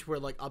age where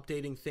like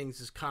updating things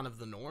is kind of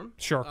the norm.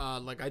 Sure.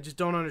 Like I just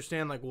don't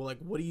understand. Like what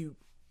do you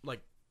like?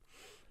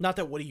 Not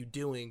that what are you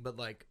doing, but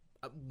like.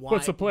 Why,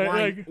 What's the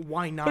plan?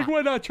 Why not? Like,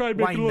 why not try and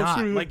make why it a little not?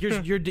 smoother? Like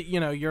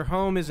your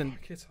home isn't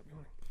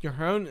your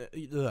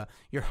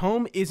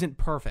home isn't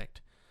perfect.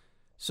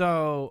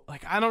 So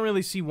like I don't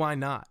really see why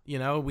not.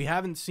 We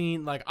haven't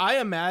seen like I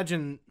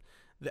imagine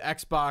the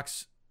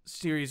Xbox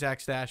Series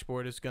X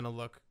dashboard is gonna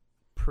look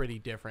pretty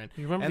different.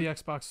 You remember the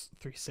Xbox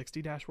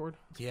 360 dashboard?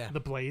 Yeah, the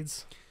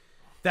blades.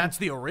 That's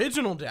the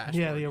original dashboard.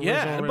 Yeah, the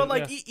original. But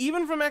like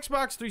even from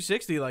Xbox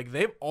 360, like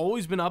they've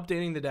always been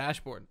updating the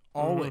dashboard.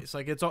 Always.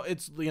 Like it's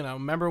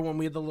remember when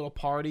we had the little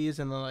parties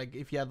and then like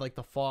if you had like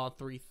the Fallout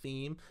 3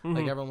 theme,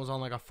 like everyone was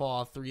on like a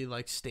Fallout 3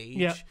 like stage.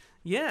 Yeah.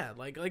 Yeah,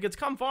 like it's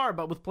come far,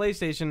 but with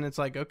PlayStation it's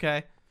like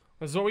okay.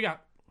 This is what we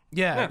got.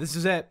 Yeah, this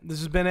is it. This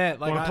has been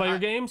it. Like want to play your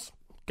games?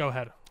 Go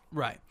ahead.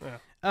 Right. Yeah.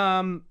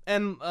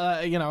 And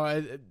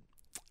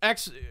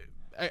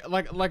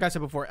like I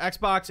said before,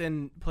 Xbox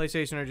and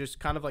PlayStation are just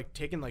kind of like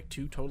taking like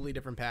two totally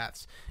different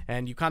paths,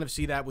 and you kind of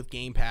see that with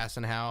Game Pass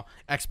and how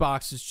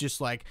Xbox is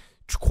just like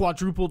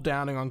quadruple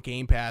downing on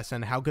Game Pass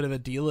and how good of a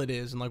deal it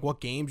is and like what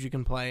games you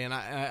can play. And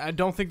I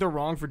don't think they're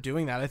wrong for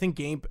doing that. I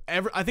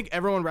think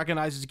everyone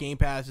recognizes Game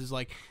Pass is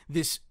like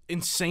this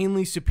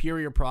insanely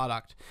superior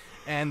product,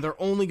 and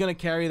they're only going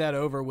to carry that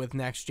over with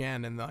next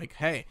gen. And like,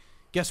 hey,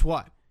 guess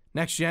what?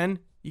 Next gen,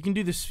 you can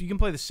do this. You can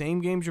play the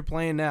same games you're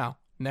playing now.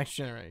 Next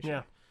generation.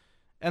 Yeah.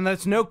 And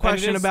that's no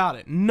question about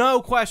it.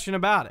 No question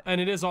about it.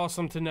 And it is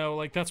awesome to know.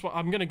 Like, that's what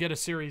I'm gonna get a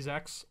Series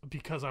X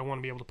because I want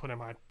to be able to put in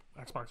my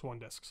Xbox One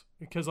discs,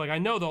 because like I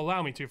know they'll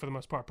allow me to for the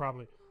most part,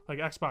 probably, like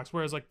Xbox.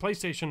 Whereas like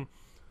PlayStation,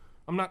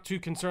 I'm not too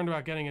concerned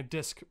about getting a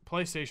disc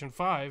PlayStation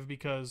 5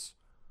 because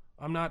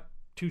I'm not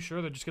too sure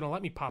they're just gonna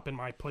let me pop in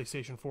my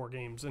PlayStation 4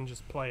 games and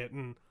just play it.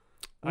 And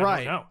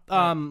I don't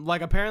know.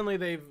 Like apparently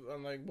they've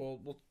like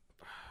we'll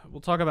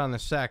talk about it in a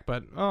sec,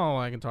 but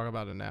I can talk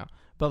about it now.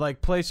 But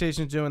like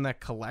PlayStation's doing that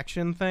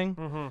collection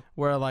thing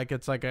where like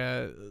it's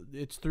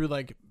through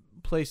like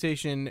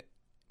PlayStation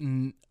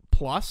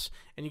Plus,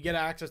 and you get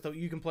access to,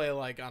 you can play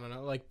like, I don't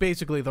know, like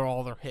basically they're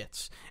all their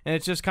hits, and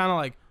it's just kind of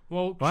like,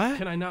 well, what?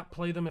 Can I not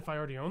play them if I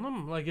already own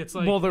them? Like, it's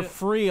like, well, they're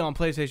free on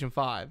PlayStation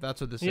 5.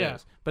 That's what this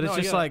is. But it's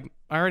just like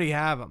I already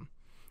have them,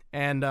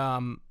 and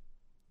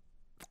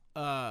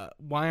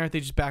why aren't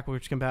they just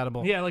backwards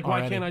compatible? Yeah, like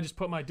already? Why can't I just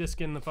put my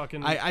disc in the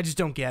fucking? I just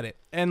don't get it.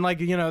 And like,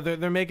 you know,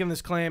 they're making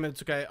this claim.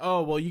 It's okay.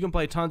 Oh well, you can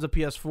play tons of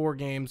PS4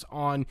 games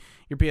on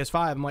your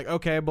PS5. I'm like,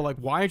 okay, but like,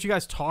 why aren't you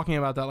guys talking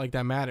about that? Like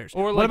that matters.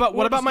 Or like,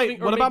 what about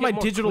my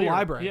digital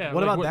library? Yeah,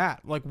 what like about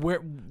that? Like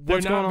what's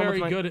they're going on? They're not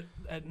very good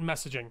at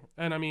messaging.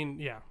 And I mean,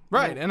 yeah,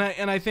 right. And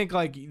I think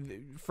like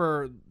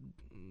to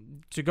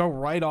go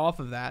right off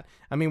of that,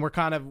 I mean, we're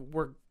kind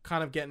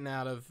of getting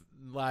out of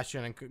last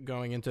gen and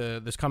going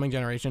into this coming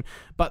generation,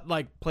 but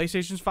like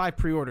PlayStation's 5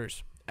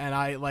 pre-orders, and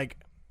I like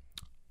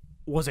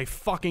was a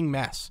fucking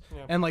mess.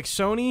 Yeah. And like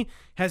Sony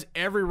has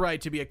every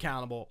right to be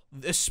accountable,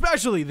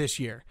 especially this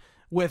year,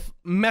 with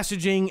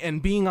messaging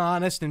and being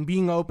honest and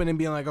being open and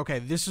being like, okay,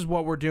 this is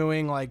what we're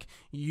doing. Like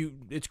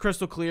it's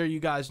crystal clear. You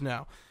guys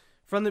know.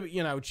 From the,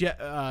 you know,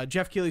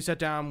 Jeff Keighley sat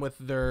down with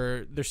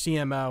their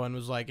CMO and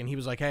was like, and he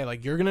was like, hey,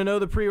 like you're gonna know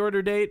the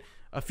pre-order date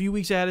a few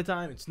weeks ahead of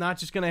time. It's not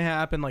just gonna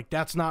happen. Like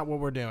that's not what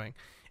we're doing.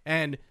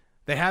 And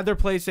they had their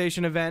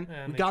PlayStation event.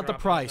 We got the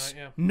price.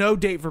 No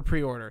date for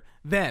pre-order.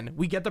 Then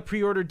we get the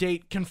pre-order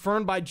date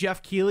confirmed by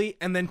Jeff Keighley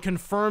and then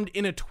confirmed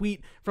in a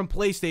tweet from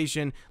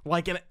PlayStation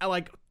like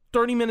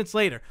 30 minutes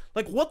later.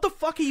 Like what the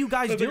fuck are you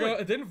guys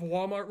doing? Didn't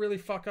Walmart really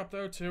fuck up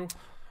though too?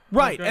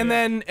 Right. Okay,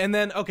 and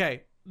then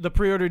okay. The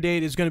pre-order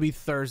date is going to be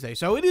Thursday.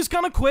 So it is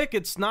kind of quick.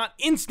 It's not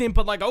instant,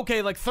 but like,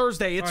 okay, like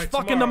Thursday, it's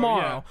fucking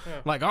tomorrow.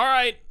 Yeah. Like, all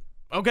right,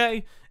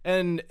 okay.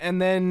 And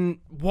then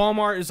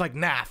Walmart is like,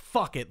 nah,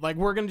 fuck it. Like,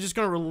 we're just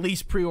going to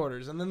release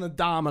pre-orders. And then the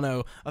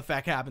domino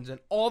effect happens.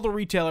 And all the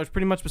retailers,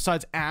 pretty much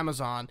besides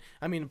Amazon,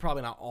 I mean,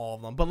 probably not all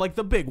of them, but like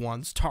the big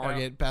ones,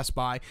 Target, Best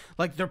Buy,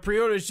 like their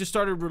pre-orders just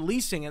started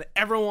releasing and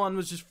everyone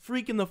was just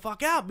freaking the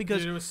fuck out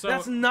because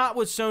that's not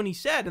what Sony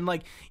said. And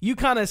like, you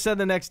kind of said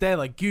the next day,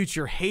 like, Gooch,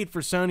 your hate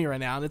for Sony right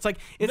now. And it's like,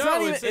 it's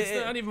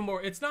not even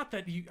more. It's not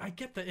that I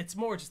get that. It's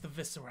more just the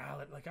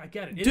viscerality. Like, I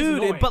get it.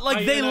 Dude, but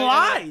like they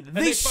lied.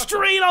 They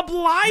straight up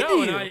lied.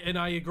 And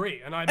I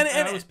agree, and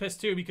I was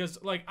pissed too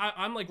because like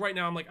I'm like right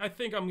now I'm like I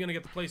think I'm gonna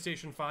get the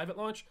PlayStation 5 at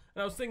launch,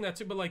 and I was thinking that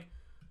too, but like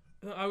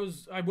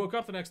I woke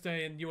up the next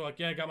day and you were like,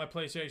 yeah, I got my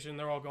PlayStation,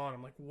 they're all gone.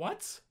 I'm like,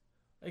 what?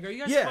 Like, are you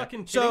guys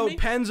fucking kidding me?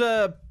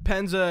 So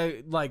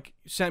Penza like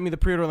sent me the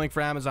pre-order link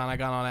for Amazon. I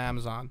got on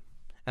Amazon,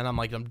 and I'm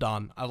like, I'm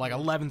done. At like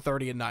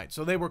 11:30 at night,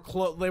 so they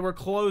were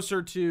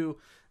closer to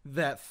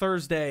that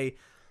Thursday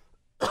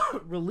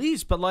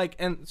release, but like,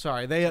 and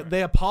sorry,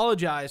 they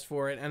apologized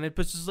for it, and it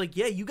was just like,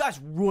 yeah, you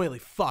guys really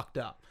fucked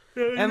up.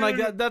 And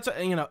like that's,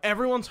 you know,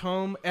 everyone's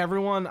home,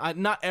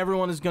 not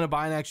everyone is gonna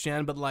buy next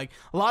gen, but like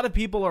a lot of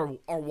people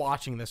are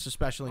watching this,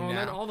 especially now. And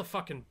then all the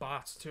fucking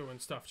bots too and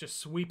stuff, just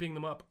sweeping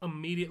them up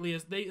immediately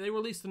as they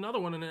released another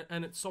one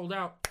and it sold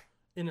out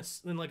in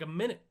like a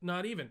minute,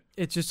 not even.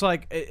 It's just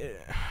like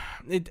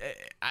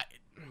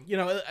you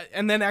know,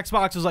 and then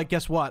Xbox is like,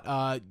 guess what?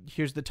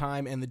 Here's the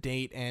time and the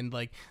date, and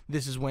like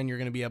this is when you're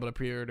going to be able to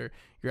pre-order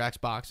your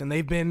Xbox. And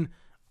they've been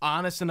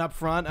honest and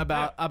upfront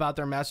about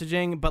their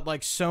messaging, but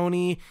like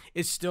Sony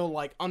is still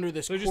like under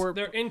this.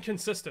 They're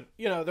inconsistent.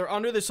 You know, they're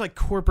under this like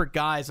corporate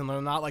guise, and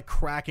they're not like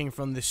cracking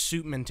from this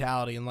suit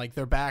mentality. And like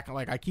they're back.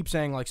 Like I keep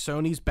saying, like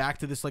Sony's back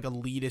to this like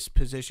elitist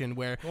position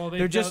where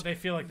they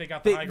feel like they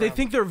got the high ground. They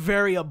think they're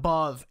very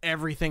above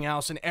everything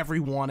else and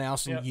everyone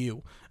else and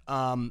you.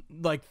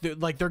 Like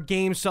their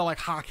games sell like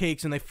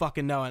hotcakes and they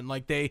fucking know it. And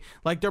like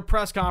their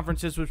press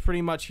conferences was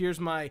pretty much, here's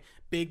my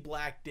big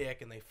black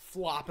dick, and they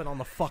flop it on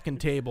the fucking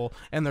table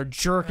and they're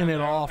jerking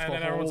it off the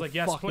whole like,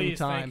 yes, fucking please,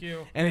 time. Thank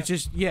you. And it's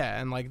just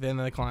and like then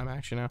the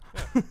climax, you know.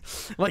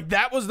 Like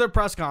that was their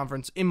press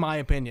conference, in my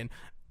opinion.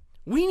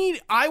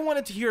 I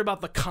wanted to hear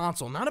about the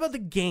console, not about the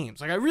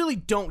games. Like, I really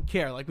don't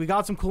care. Like, we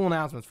got some cool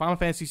announcements. Final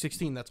Fantasy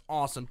 16, that's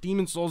awesome.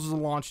 Demon's Souls is a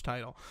launch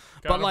title.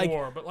 God of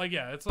War,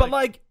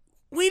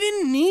 we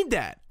didn't need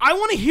that. I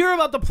want to hear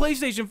about the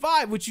PlayStation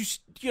 5, which it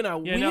should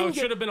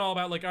have been all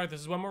about, like, all right,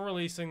 this is when we're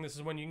releasing. This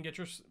is when you can get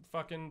your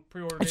fucking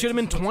pre-order. It should have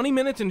been 20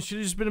 minutes, and it should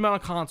have just been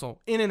about a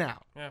console, in and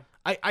out. Yeah.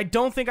 I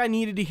don't think I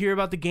needed to hear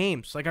about the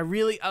games. Like, I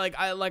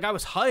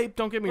was hyped.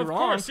 Don't get me wrong. Of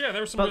course, yeah,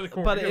 there were some really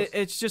cool. But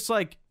it's just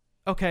like,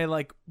 okay,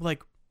 like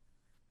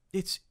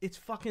it's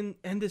fucking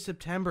end of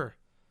September,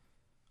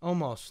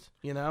 almost.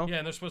 You know. Yeah,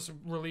 and they're supposed to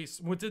release.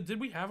 Did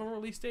we have a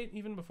release date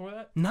even before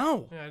that?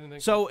 No. Yeah, I didn't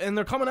think so. And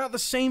they're coming out the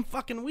same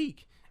fucking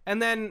week,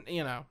 and then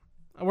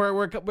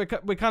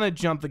we kind of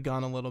jumped the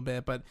gun a little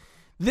bit, but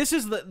this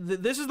is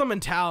the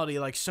mentality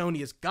like Sony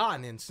has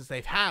gotten in since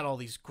they've had all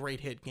these great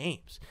hit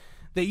games.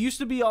 They used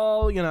to be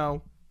all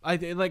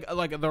like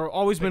they're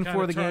always been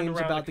for the games,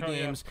 about the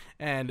games,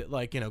 and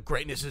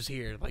greatness is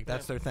here. Like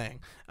that's their thing.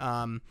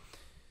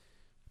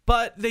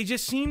 But they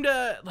just seem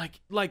to like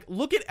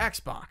look at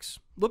Xbox.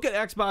 Look at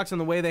Xbox and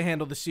the way they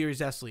handled the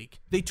Series S leak.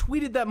 They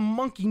tweeted that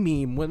monkey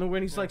meme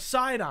when he's like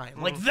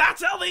side-eyeing. Like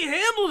that's how they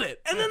handled it.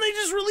 And then they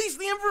just released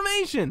the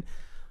information.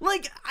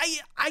 Like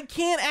I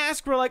can't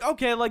ask for like,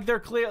 okay, like they're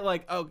clear,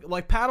 like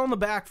pat on the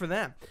back for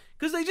them.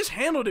 Because they just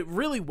handled it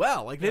really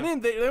well. Like they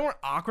weren't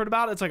awkward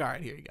about it. It's like, all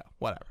right, here you go.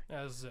 Whatever.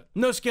 Yeah, this is it.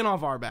 No skin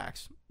off our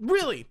backs.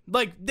 Really.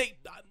 Like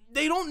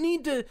they don't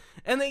need to,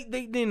 and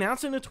they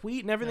announced it in a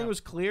tweet and everything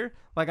was clear.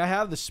 Like I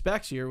have the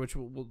specs here, which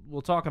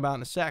we'll talk about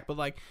in a sec. But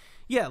like,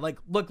 yeah, like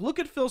look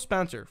at Phil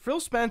Spencer. Phil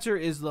Spencer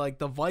is like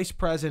the vice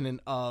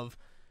president of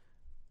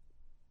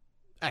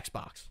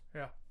Xbox.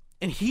 Yeah.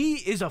 And he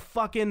is a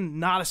fucking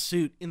not a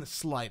suit in the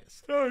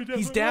slightest. No,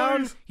 he's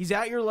down. He's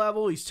at your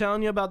level. He's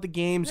telling you about the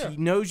games. Yeah. He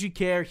knows you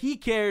care. He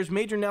cares.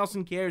 Major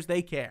Nelson cares.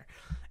 They care.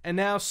 And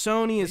now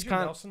Sony is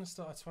kind of. Nelson is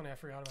still. That's funny. I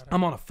forgot about him.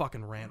 I'm on a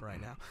fucking rant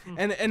right now.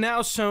 And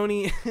now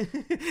Sony,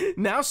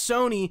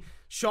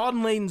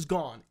 Sean Layden's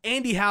gone.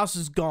 Andy House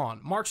is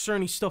gone. Mark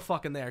Cerny's still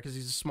fucking there because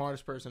he's the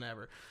smartest person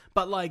ever.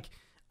 But like,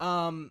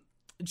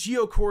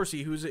 Gio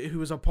Corsi, who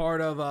was a part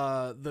of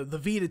the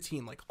Vita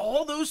team, like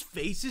all those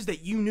faces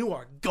that you knew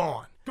are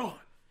gone.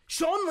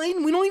 Sean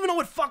Layden, we don't even know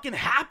what fucking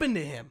happened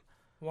to him.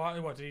 Why?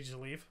 What, did he just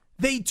leave?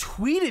 They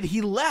tweeted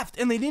he left,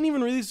 and they didn't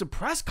even release a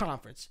press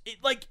conference.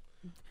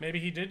 Maybe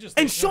he did just.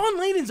 And Sean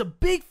Layden's a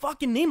big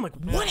fucking name. Like,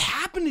 what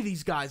happened to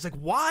these guys? Like,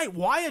 why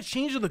a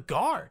change of the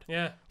guard?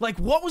 Yeah. Like,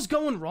 what was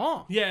going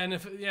wrong? Yeah, and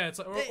it's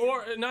like,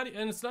 or not,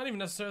 and it's not even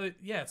necessarily.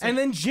 Yeah. It's like, and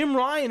then Jim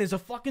Ryan is a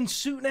fucking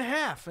suit and a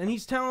half, and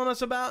he's telling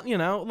us about,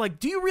 like,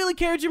 do you really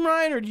care, Jim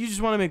Ryan, or do you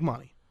just want to make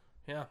money?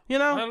 Yeah. I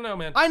don't know,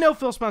 man. I know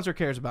Phil Spencer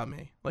cares about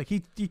me. Like,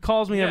 he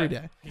calls me every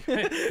day.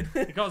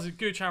 He calls you,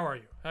 Gooch, how are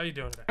you? How you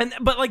doing today?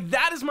 But like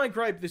that is my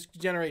gripe this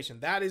generation.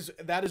 That is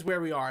where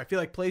we are. I feel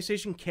like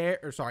PlayStation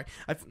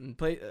I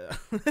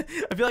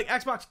feel like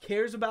Xbox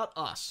cares about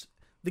us,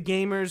 the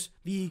gamers,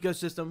 the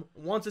ecosystem.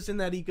 Wants us in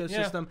that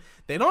ecosystem. Yeah.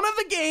 They don't have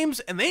the games,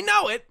 and they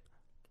know it,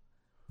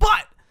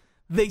 but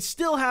they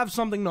still have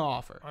something to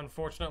offer.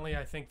 Unfortunately,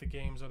 I think the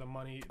games are the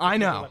money. I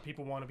know that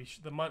people want to be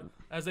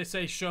as they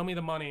say, show me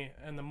the money,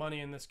 and the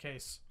money in this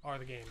case are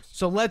the games.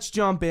 So let's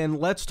jump in.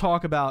 Let's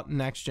talk about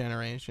next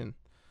generation.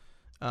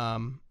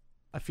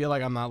 I feel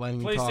like I'm not letting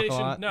you talk a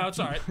lot. No, it's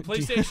all right.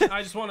 PlayStation,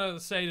 I just want to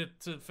say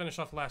to finish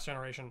off the last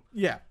generation.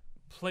 Yeah.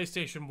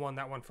 PlayStation won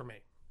that one for me,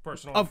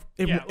 personally.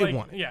 It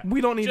won. Yeah.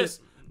 We don't need to.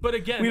 But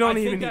again, I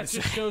think that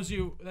just shows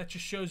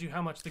you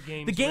how much the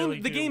games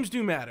games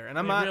do matter, and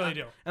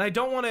do. And I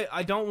don't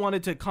want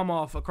it to come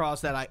off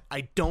across that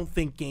I don't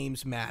think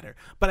games matter,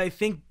 but I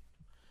think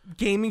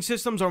gaming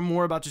systems are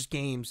more about just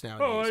games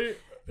nowadays.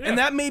 And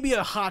that may be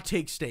a hot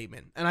take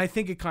statement, and I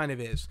think it kind of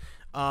is.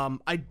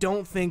 I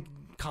don't think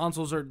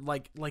consoles are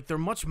like they're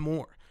much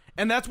more,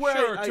 and that's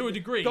where to a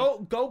degree.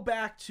 Go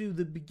back to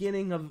the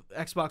beginning of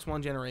Xbox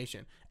One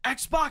generation.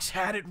 Xbox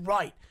had it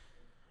right.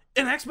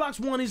 And Xbox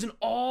One is an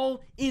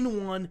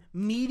all-in-one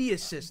media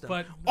system.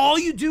 But all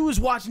you do is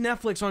watch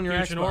Netflix on your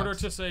Xbox. In order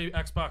to say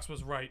Xbox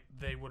was right,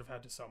 they would have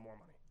had to sell more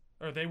money,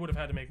 or they would have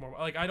had to make more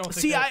money. Like I don't think.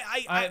 See,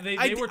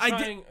 they were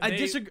trying. I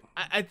disagree.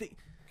 I think.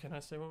 Can I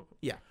say one?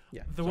 Yeah.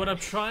 What I'm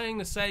trying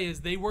to say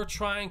is they were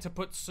trying to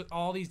put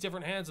all these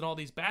different hands in all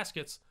these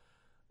baskets,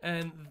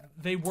 and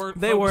they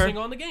weren't focusing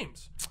on the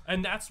games.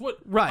 And that's what.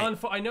 Right.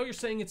 I know you're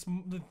saying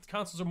the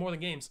consoles are more than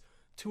games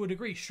to a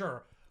degree,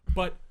 sure,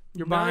 but.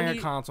 You're buying a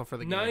console for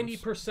the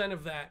games. 90%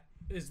 of that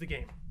is the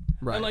game.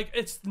 Right. And like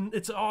it's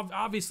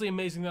obviously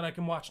amazing that I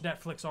can watch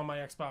Netflix on my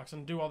Xbox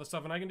and do all this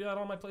stuff, and I can do that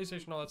on my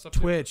PlayStation, all that stuff.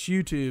 Twitch,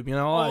 too. YouTube,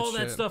 all that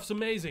shit. Stuff's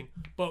amazing.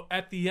 But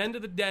at the end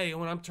of the day,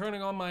 when I'm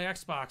turning on my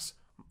Xbox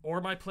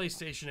or my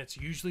PlayStation, it's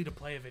usually to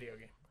play a video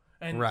game.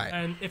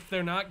 And if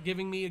they're not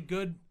giving me a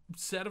good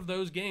set of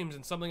those games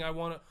and something I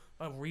want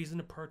a reason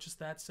to purchase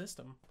that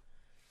system,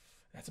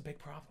 that's a big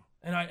problem.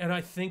 And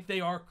I think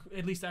they are,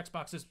 at least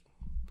Xbox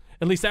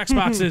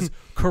is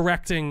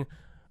correcting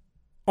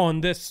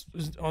on this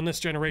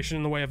generation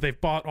in the way of they've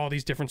bought all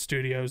these different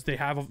studios. They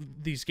have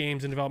these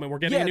games in development. We're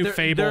getting a new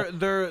Fable.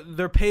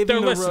 They're paving They're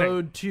the listening.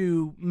 road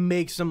to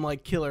make some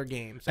like killer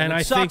games, and it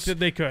I sucks, think that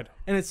they could.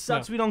 And it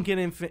sucks we don't get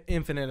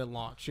Infinite at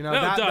launch. You know,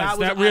 No, it does.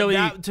 was, That really-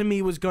 that to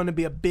me was going to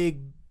be a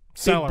big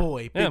Seller.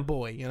 big Yeah.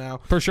 boy. You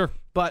know, For sure.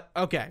 but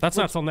okay, That's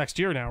not till next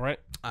year now, right?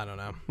 I don't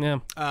know. Yeah.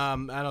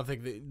 I don't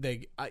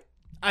think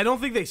I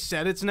don't think they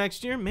said it's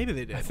next year. Maybe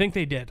they did. I think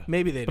they did.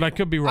 Maybe they did. But I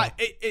could be wrong.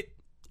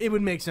 It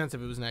would make sense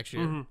if it was next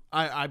year.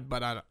 Mm-hmm.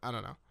 But I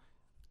don't know.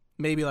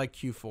 Maybe like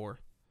Q4.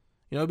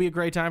 You know, it'd be a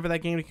great time for that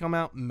game to come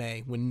out.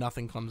 May, when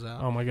nothing comes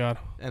out, Oh my god.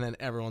 and then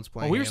everyone's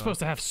playing. Well, we were Halo. supposed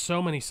to have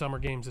so many summer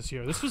games this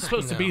year. This was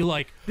supposed to be know.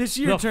 like This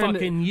year the turned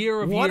fucking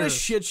year of what years. a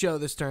shit show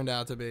this turned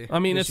out to be. I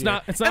mean, this it's year.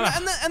 not. It's not.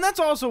 and that's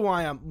also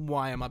why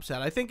I'm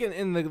upset. I think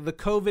in the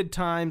COVID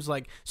times,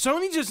 like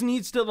Sony just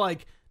needs to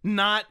like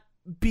not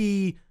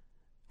be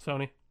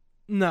Sony.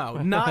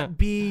 not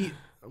be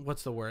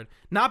what's the word?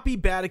 Not be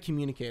bad at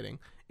communicating.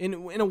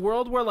 In a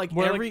world where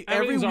every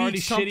everything's already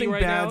week shitty something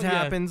right bad now, yeah.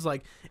 happens,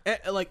 like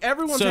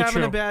everyone's So having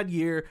true. a bad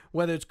year,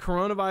 whether it's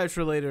coronavirus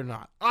related or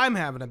not. I'm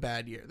having a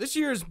bad year. This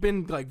year has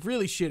been like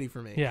really shitty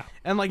for me. Yeah.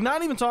 And like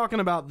not even talking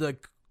about the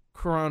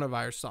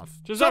coronavirus stuff.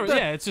 Just Stuff every- that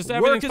yeah, it's just work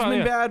everything's has fine, been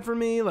yeah. bad for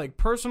me. Like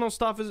personal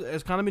stuff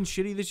has kind of been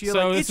shitty this year.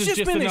 So like this it's is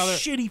just been another, a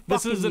shitty fucking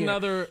This is year.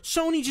 another.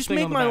 Sony, just thing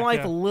make on the my back, life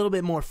yeah. a little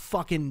bit more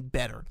fucking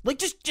better. Like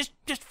just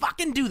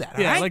fucking do that.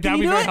 Yeah, all right? like Can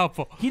that'd you be do very it?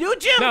 helpful. Can you do it,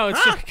 Jim? No, it's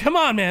Huh? come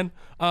on, man.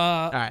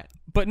 All right.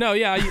 But no,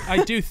 yeah,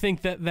 I do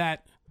think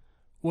that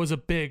was a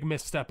big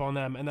misstep on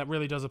them, and that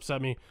really does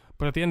upset me.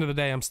 But at the end of the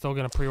day, I'm still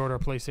going to pre-order a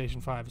PlayStation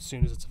 5 as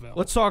soon as it's available.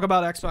 Let's talk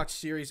about Xbox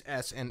Series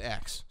S and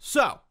X.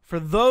 So, for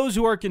those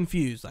who are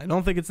confused, I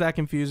don't think it's that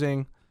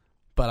confusing,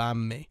 but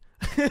I'm me.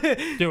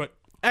 do it.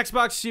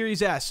 Xbox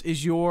Series S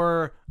is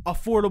your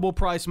affordable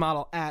price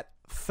model at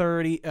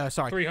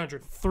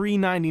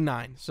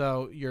 $399.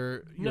 So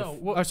you're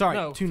No, sorry,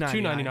 no,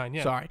 $299. $299,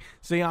 yeah. Sorry.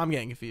 See, I'm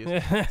getting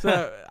confused.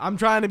 So I'm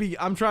trying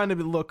to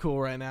look cool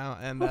right now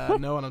and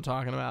know what I'm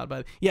talking about.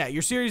 But yeah,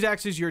 your Series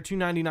X is your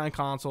 $299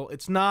 console.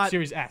 It's not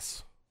Series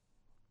S.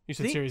 You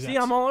said Series See,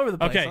 S. I'm all over the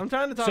place. Okay, I'm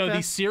trying to talk so fast.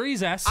 the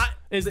Series S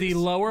is the this-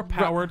 lower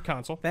powered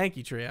console. Thank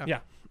you, Trio. Yeah.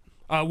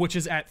 Which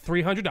is at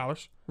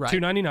 $300, Right.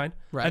 $299.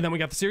 Right. And then we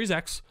got the Series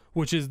X,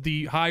 which is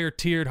the higher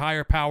tiered,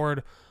 higher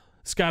powered.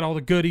 It's got all the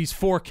goodies,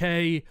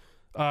 4K,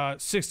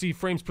 60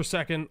 frames per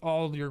second,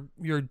 all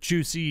your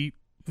juicy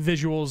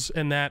visuals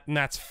and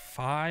that's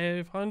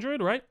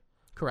 $500, right?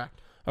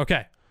 Correct.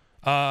 Okay.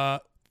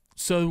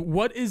 So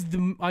what is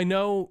I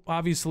know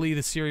obviously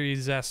the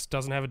Series S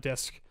doesn't have a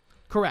disc.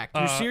 Correct.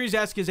 Your Series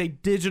S is a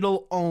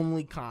digital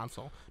only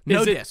console.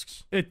 No Is it-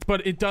 discs.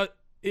 But it does.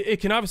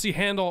 It can obviously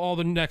handle all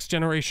the next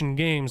generation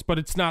games, but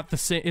it's not the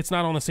same. It's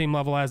not on the same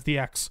level as the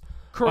X.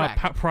 Correct.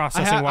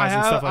 Processing wise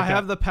and stuff like I that.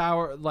 have the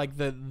power, like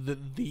the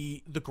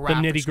graphics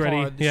nitty-gritty.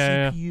 card, the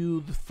Yeah,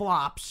 CPU, the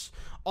flops,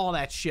 all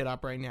that shit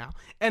up right now.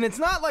 And it's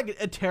not like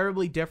a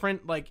terribly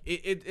different. Like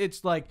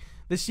it's like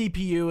the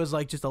CPU is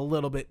like just a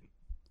little bit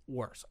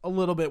worse on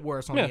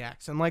the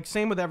X, and like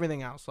same with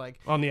everything else. Like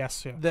on the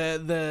S, yeah.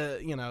 the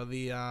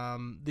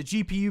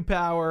GPU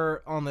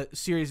power on the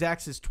Series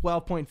X is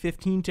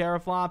 12.15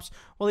 teraflops,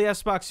 while the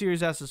Xbox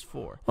Series S is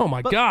 4. Oh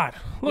my But- God!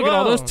 Look at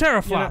all those Whoa.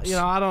 teraflops. You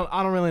know, I don't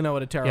really know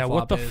what a teraflop is. Yeah,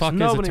 what the fuck is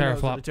a Nobody knows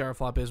teraflop? what a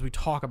teraflop is. We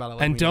talk about it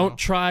like and we don't know.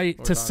 try to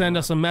talking send about.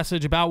 us a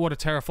message about what a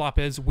teraflop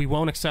is. We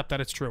won't accept that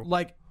it's true.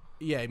 Like,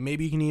 yeah,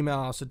 maybe you can email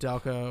us at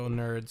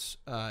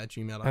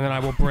delconerds@gmail.com. And then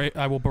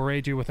I will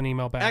berate you with an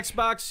email back.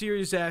 Xbox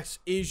Series X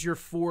is your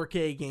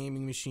 4K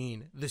gaming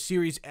machine. The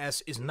Series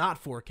S is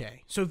not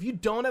 4K. So if you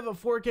don't have a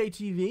 4K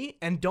TV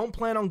and don't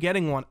plan on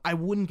getting one, I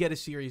wouldn't get a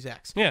Series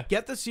X. Yeah.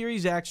 Get the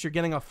Series X. You're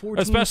getting a 14.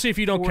 Especially if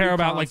you don't care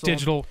about like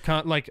console.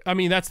 digital I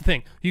mean, that's the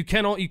thing. You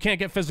can't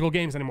get physical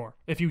games anymore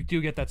if you do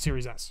get that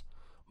Series S.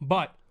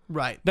 But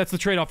Right. that's the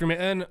trade-off you're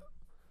making. And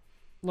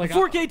like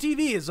 4K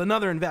TV is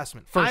another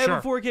investment. For I have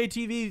a sure. 4K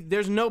TV.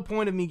 There's no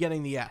point of me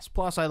getting the S.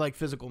 Plus, I like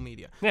physical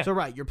media. Yeah. So,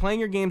 right, you're playing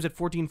your games at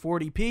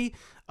 1440p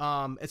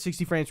at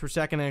 60 frames per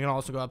second, and it can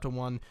also go up to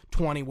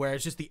 120,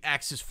 whereas just the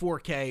X is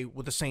 4K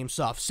with the same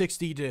stuff,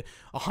 60 to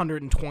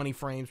 120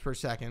 frames per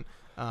second.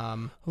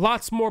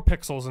 lots more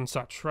pixels and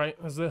such, right?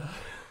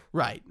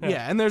 Right,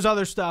 yeah, and there's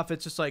other stuff.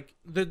 It's just like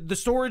the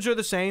storage are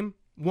the same.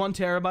 1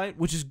 terabyte,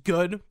 which is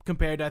good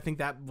compared to, I think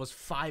that was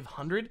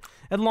 500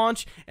 at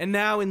launch. And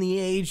now in the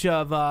age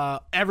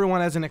of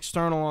everyone has an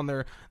external on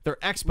their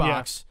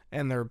Xbox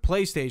and their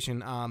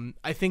PlayStation,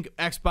 I think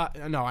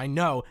I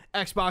know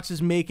Xbox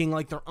is making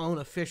like their own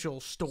official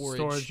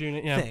storage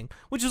unit, yeah. thing,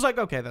 which is like,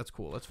 okay, that's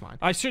cool, that's fine.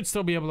 I should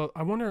still be able to.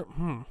 I wonder.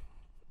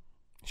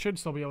 Should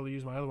still be able to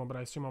use my other one, but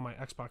I assume all my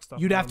Xbox stuff.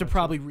 You'd is have on to there,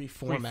 probably too.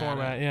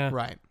 reformat it. yeah.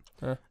 Right.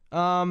 Yeah.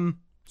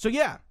 So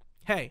yeah,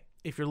 hey.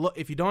 If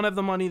you don't have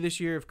the money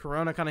this year, if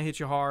Corona kind of hit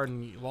you hard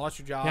and you lost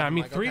your job, Yeah, I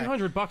mean, like, okay.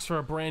 $300 for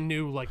a brand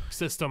new like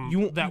system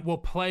that will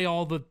play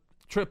all the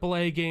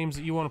AAA games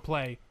that you want to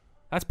play.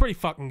 That's pretty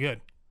fucking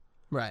good.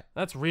 Right.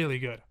 That's really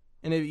good.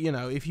 And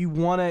if you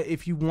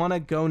wanna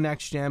go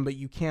next gen, but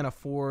you can't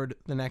afford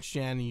the next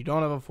gen, and you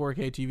don't have a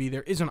 4K TV,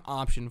 there is an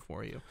option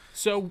for you.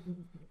 So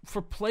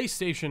for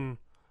PlayStation,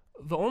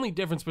 the only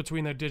difference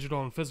between their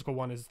digital and physical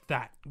one is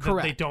that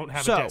Correct. they don't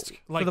have So, a disc.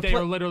 for Like the they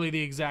are literally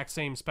the exact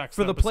same specs.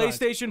 For the besides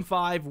PlayStation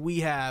 5,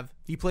 we have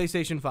the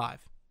PlayStation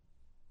 5.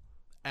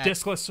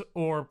 discless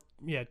or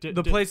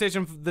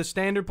The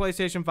standard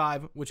PlayStation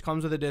 5, which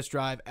comes with a disc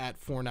drive, at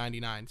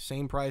 $499,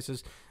 same price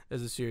as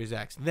the Series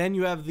X. Then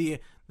you have the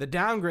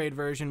downgrade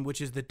version,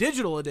 which is the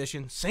digital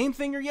edition. Same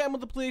thing you're getting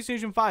with the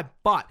PlayStation 5,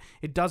 but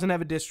it doesn't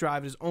have a disc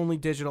drive. It is only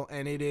digital,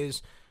 and it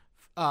is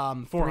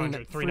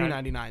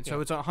 $399.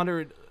 So it's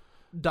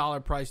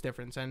 $100 price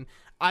difference. And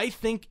I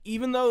think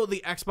even though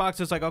the Xbox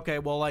is like, okay,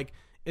 well, like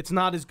it's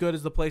not as good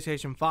as the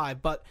PlayStation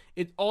 5, but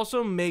it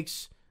also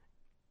makes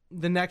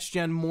the next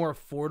gen more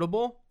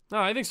affordable. No,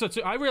 I think so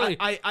too.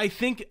 I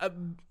think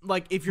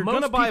like if you're most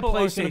gonna buy a people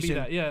aren't gonna be PlayStation,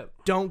 that, yeah.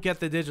 don't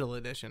get the digital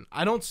edition.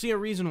 I don't see a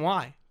reason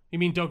why. You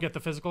mean don't get the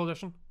physical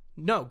edition?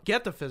 No,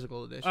 get the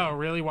physical edition. Oh,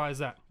 really? Why is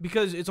that?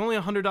 Because it's only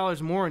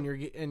 $100 more, and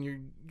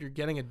you're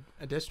getting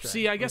a disc drive.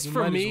 See, I guess you for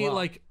might as me, well.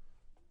 like,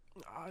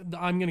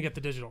 I'm gonna get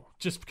the digital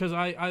just because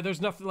I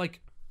there's nothing like.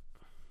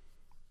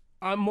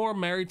 I'm more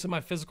married to my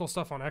physical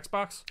stuff on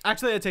Xbox.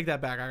 Actually, I take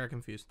that back. I got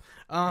confused.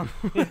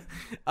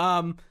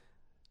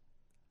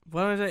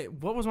 What did I say?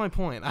 What was my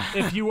point?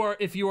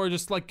 if you are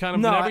just like kind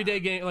of an everyday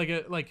game,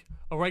 like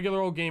a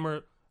regular old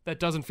gamer that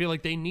doesn't feel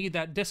like they need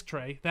that disc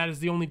tray, that is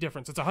the only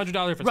difference. It's $100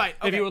 difference. Right.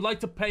 Okay. If you would like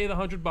to pay the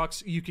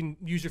 $100, you can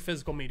use your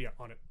physical media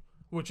on it,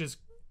 which is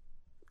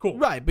cool.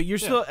 Right, but you're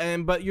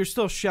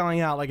still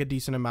shelling out like a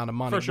decent amount of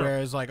money. For sure.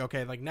 Whereas like,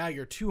 okay, like now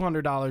you're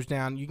 $200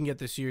 down, you can get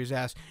the Series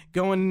S,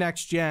 going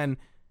next gen,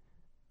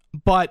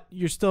 but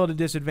you're still at a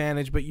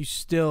disadvantage, but you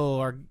still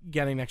are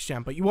getting next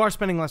gen, but you are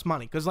spending less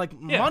money because like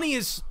money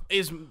is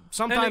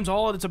sometimes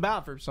all it's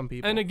about for some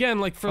people. And again,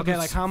 like for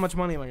like how much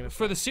money am I going to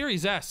for the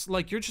Series S,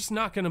 like you're just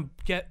not going to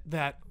get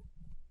that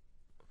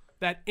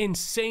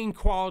insane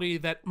quality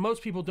that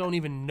most people don't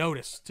even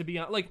notice. To be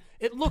honest, like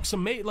it looks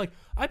amazing. Like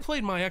I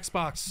played my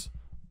Xbox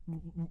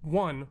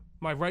One,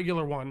 my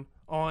regular one,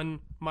 on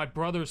my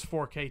brother's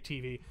 4K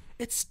TV.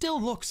 It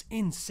still looks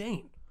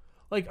insane.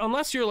 Like,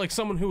 unless you're, like,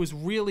 someone who is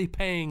really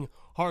paying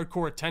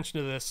hardcore attention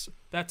to this,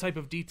 that type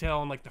of detail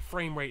and, like, the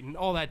frame rate and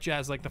all that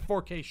jazz, like, the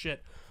 4K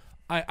shit,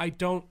 I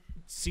don't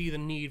see the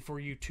need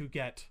for you to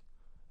get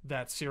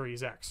that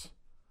Series X.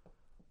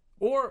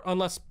 Or,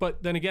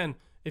 but then again,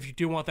 if you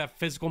do want that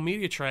physical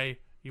media tray,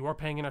 you are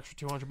paying an extra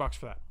 $200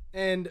 for that.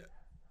 And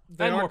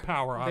more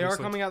power, obviously. They are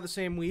coming out the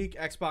same week.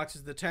 Xbox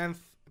is the 10th.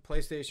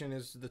 PlayStation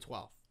is the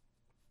 12th.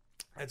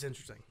 That's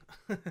interesting.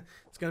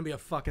 It's going to be a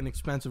fucking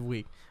expensive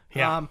week.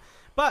 Yeah.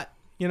 But...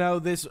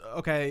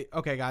 okay,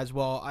 guys.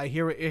 Well, I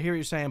hear what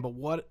you're saying, but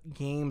what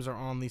games are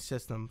on these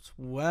systems?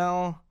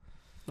 Well,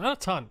 not a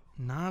ton.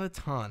 Not a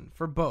ton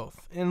for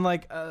both. And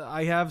like,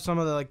 I have some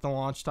of the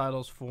launch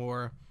titles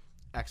for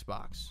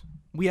Xbox.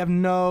 We have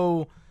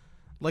no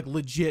like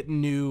legit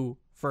new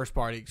first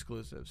party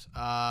exclusives.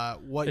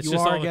 What it's you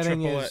just are all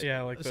getting triple, is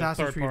like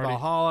Assassin's Creed party.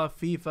 Valhalla,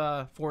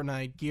 FIFA,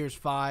 Fortnite, Gears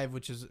 5,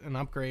 which is an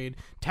upgrade.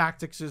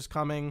 Tactics is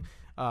coming.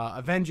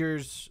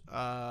 Avengers.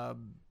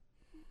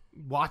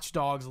 Watch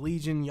Dogs,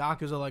 Legion,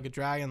 Yakuza Like a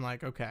Dragon.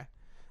 Like, okay,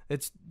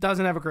 it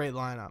doesn't have a great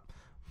lineup.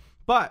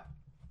 But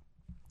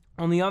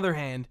on the other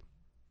hand,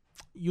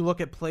 you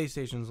look at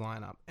PlayStation's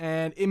lineup,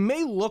 and it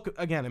may look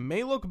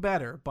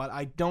better, but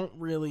I don't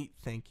really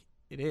think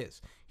it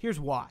is. Here's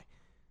why: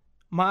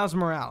 Miles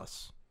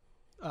Morales,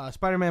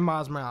 Spider-Man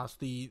Miles Morales,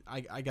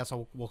 I guess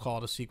we'll call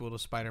it a sequel to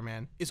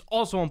Spider-Man, is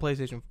also on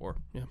PlayStation 4.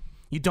 Yeah,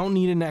 you don't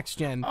need a next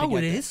gen. Oh,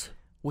 it is.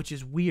 Which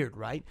is weird,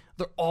 right?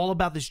 They're all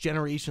about this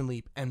generation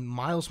leap, and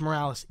Miles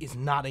Morales is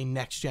not a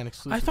next-gen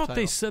exclusive I thought title.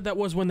 they said that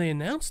was when they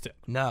announced it.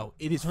 No,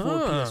 it is for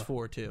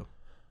PS4, too.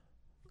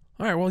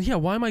 All right, well, yeah,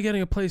 why am I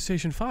getting a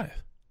PlayStation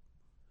 5?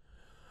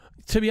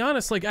 To be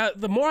honest, like,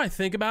 the more I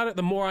think about it,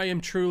 the more I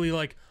am truly,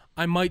 like,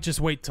 I might just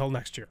wait till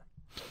next year.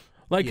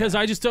 Like, because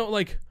I just don't,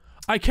 like,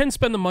 I can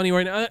spend the money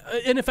right now,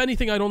 and if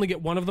anything, I'd only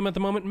get one of them at the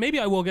moment.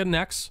 Maybe I will get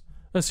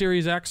a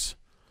Series X.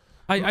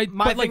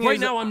 But like right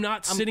now, I'm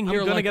not sitting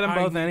here. I'm gonna like, get them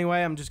both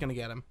anyway. I'm just gonna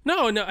get them.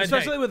 No,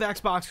 especially with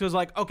Xbox, because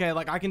like, okay,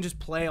 like I can just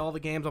play all the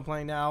games I'm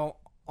playing now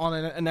on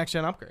a next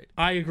gen upgrade.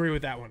 I agree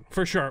with that one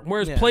for sure.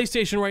 Whereas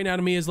PlayStation right now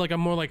to me is like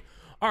I'm more like,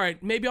 all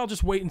right, maybe I'll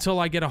just wait until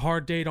I get a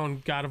hard date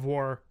on God of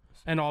War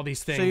and all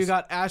these things. So you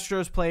got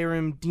Astro's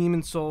Playroom,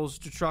 Demon Souls,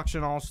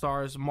 Destruction All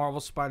Stars, Marvel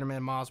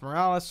Spider-Man, Miles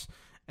Morales,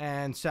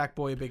 and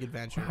Sackboy: A Big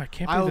Adventure. Wow,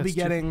 I will be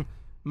getting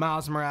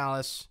Miles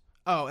Morales.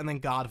 Oh, and then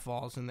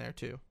Godfall's in there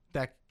too.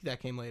 That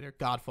came later.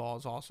 Godfall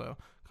is also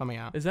coming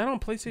out. Is that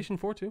on PlayStation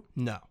 4 too?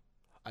 No.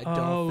 I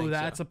don't think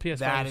that's so. a PS5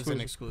 That exclusive. is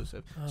an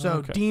exclusive.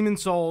 So Demon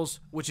Souls,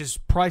 which is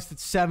priced at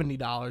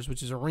 $70,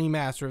 which is a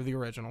remaster of the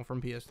original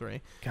from PS3.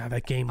 God,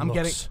 that game looks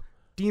getting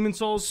Demon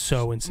Souls,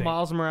 so insane.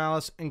 Miles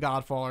Morales, and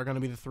Godfall are going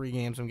to be the 3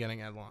 games I'm getting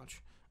at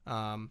launch.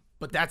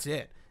 But that's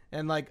it.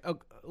 And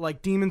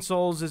like Demon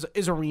Souls is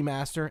a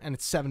remaster, and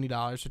it's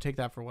 $70, so take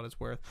that for what it's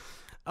worth.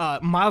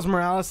 Miles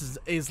Morales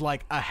is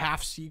like a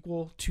half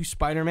sequel to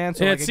Spider-Man.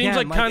 So Yeah, like, it seems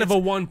again, like kind of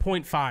it's- a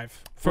 1.5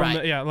 from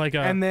Right.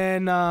 And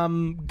then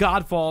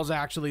Godfall is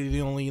actually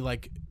the only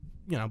like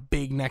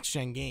big next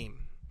gen game.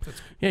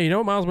 yeah, you know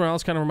what Miles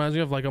Morales kind of reminds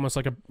me of, like almost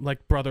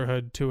like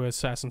Brotherhood to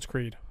Assassin's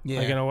Creed. Yeah.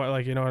 Like you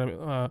know what I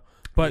mean.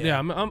 But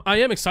Yeah. I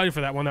am excited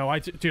for that one though.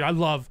 Dude, I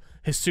love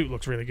his suit.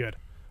 Looks really good.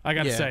 I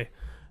gotta Yeah. say,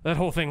 that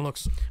whole thing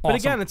looks. But awesome.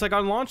 again, it's like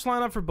our launch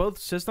lineup for both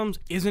systems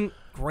isn't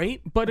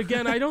great. But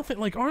again, I don't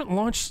think aren't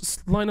launch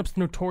lineups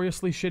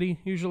notoriously shitty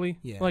usually?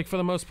 Yeah. Like for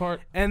the most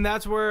part. And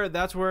that's where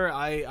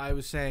I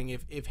was saying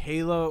if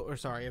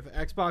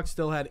Xbox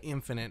still had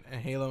Infinite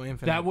and Halo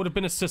Infinite, That would have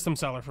been a system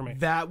seller for me.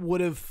 that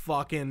would have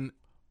fucking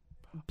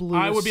blew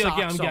I the would be like,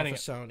 yeah, I'm socks getting off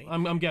it. of Sony.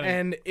 I'm getting it.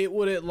 And it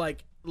would have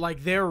like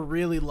they're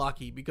really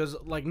lucky because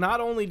like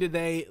not only did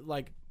they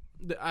like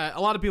a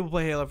lot of people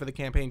play Halo for the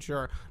campaign,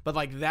 sure, but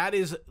like that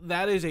is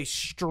a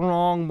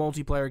strong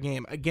multiplayer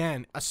game.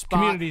 Again, a spot,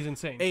 Community's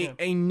insane.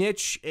 a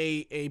niche,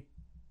 a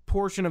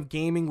portion of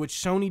gaming which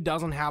Sony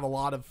doesn't have a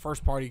lot of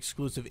first party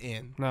exclusive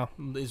in. No.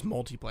 Is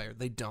multiplayer.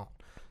 They don't.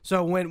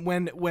 So when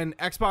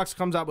Xbox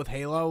comes out with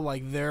Halo,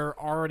 like they're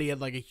already at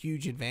like a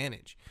huge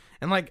advantage.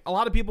 And like a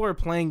lot of people are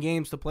playing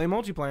games to play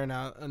multiplayer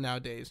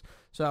nowadays.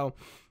 So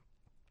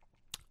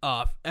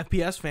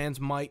FPS fans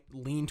might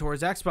lean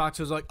towards Xbox.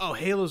 So it's like, oh,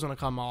 Halo's gonna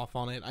come off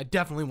on it. I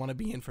definitely want to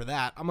be in for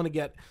that. I'm gonna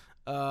get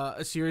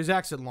a Series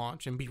X at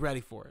launch and be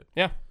ready for it.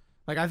 Yeah.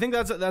 Like I think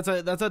that's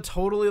a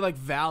totally like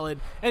valid,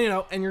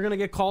 and and you're gonna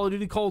get Call of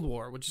Duty Cold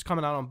War, which is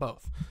coming out on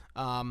both.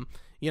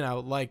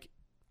 Like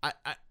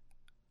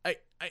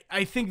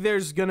I think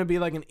there's gonna be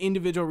like an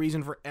individual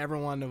reason for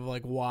everyone of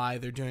like why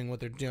they're doing what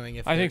they're doing.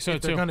 If I think so,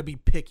 if they're too. gonna be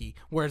picky,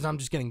 whereas I'm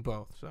just getting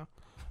both. So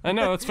I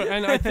know that's fair.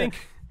 And I think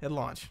at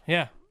launch.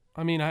 yeah.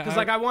 I mean, Because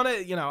like I want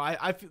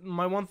to,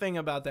 my one thing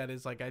about that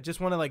is like I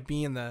just want to like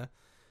be in the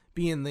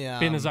being the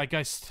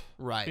zeitgeist.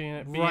 right, being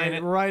in right,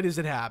 it. right as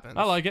it happens.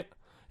 I like it.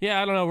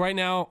 Yeah, I don't know. Right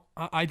now,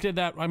 I did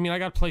that. I mean, I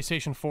got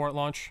PlayStation 4 at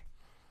launch.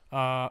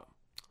 Yeah,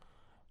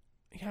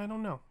 I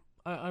don't know.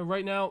 I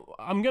right now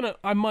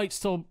I might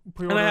still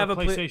pre-order and I have a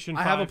PlayStation 5.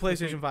 I have a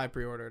PlayStation 5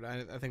 pre-ordered.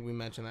 I think we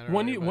mentioned that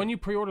When earlier, when you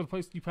pre-order the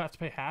place, you have to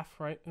pay half,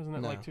 right? Isn't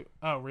it No. like two?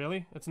 Oh,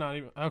 really? It's not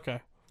even okay.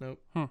 Nope.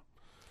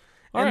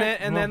 All right,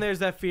 then there's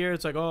that fear.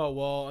 It's like, oh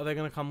well, are they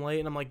gonna come late?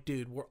 And I'm like,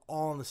 dude, we're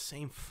all in the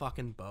same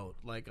fucking boat.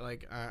 Like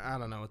I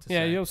don't know what to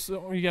yeah, say.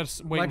 you got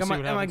to wait Like, and see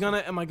what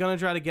happens. am I gonna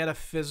try to get a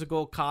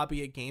physical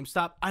copy at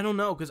GameStop? I don't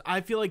know, because I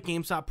feel like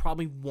GameStop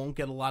probably won't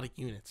get a lot of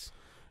units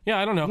Yeah,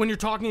 I don't know. when you're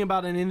talking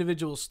about an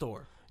individual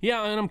store.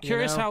 Yeah, and I'm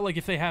curious know? how like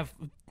if they have.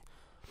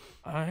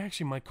 I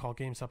actually might call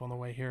GameStop on the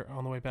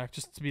way back,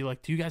 just to be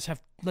like, do you guys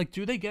have like,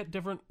 do they get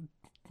different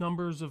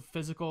numbers of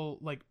physical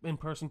like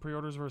in-person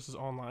pre-orders versus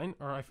online?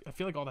 Or I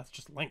feel like all that's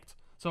just linked.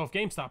 So if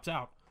GameStop's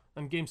out,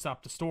 then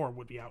GameStop the store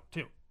would be out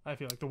too. I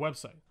feel like the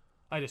website.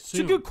 I'd It's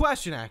assume. a good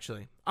question,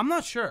 actually. I'm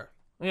not sure.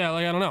 Yeah,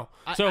 like I don't know.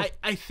 So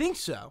I think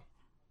so.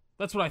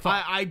 that's what I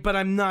thought. But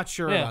I'm not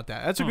sure Yeah. about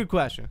that. That's a good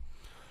question.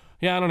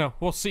 Yeah, I don't know.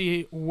 We'll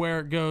see where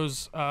it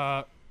goes.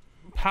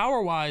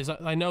 Power-wise,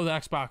 I know the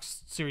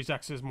Xbox Series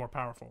X is more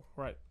powerful,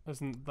 right?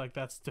 Isn't like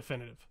that's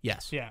definitive.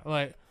 Yes. Yeah,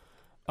 like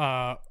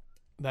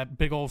that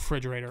big old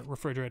refrigerator,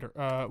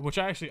 which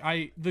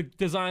the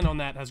design on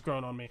that has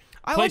grown on me.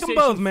 I like them PlayStation-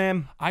 both,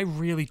 man. I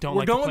really don't We're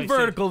like the going PlayStation.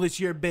 vertical this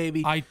year,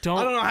 baby. I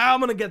don't know how I'm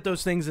gonna get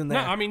those things in No,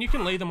 there. I mean you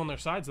can lay them on their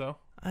sides though.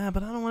 But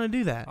I don't want to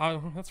do that.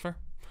 That's fair.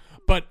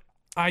 But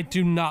I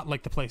do not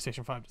like the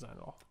PlayStation 5 design at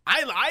all. I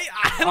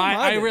don't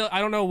like it. I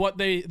don't know what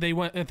they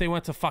went if they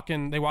went to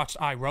fucking they watched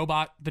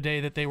iRobot the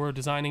day that they were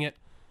designing it,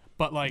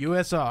 but like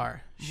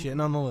USR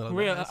shitting on the little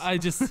really, guys. I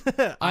just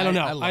I don't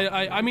know. I love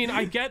I mean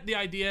I get the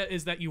idea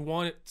is that you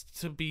want it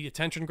to be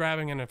attention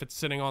grabbing, and if it's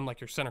sitting on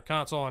like your center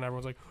console and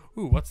everyone's like,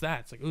 ooh, what's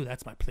that? It's like, ooh,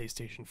 that's my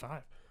PlayStation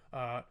 5. But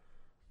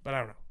I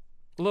don't know.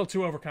 A little too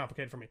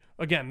overcomplicated for me.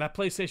 Again, that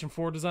PlayStation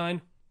 4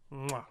 design,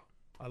 mwah,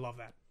 I love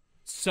that.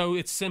 So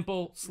it's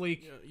simple,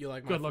 sleek. You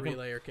like my good looking.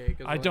 3-layer cake?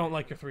 I don't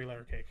like your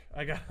 3-layer cake.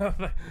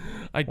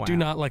 I Wow. do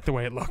not like the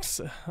way it looks.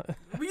 But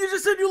you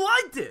just said you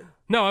liked it.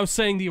 No, I was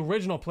saying the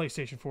original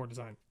PlayStation 4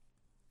 design.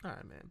 All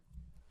right, man.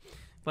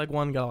 Like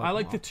one go. I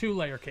like the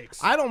 2-layer cakes.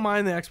 I don't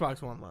mind the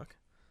Xbox One look.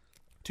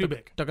 Too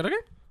big.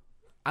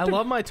 I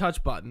love my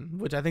touch button,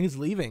 which I think is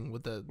leaving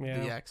with the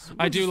Yeah. X.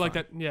 I which do is like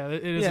fine. that. Yeah,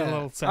 it is a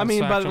little I mean,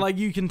 but satisfaction. like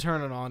you can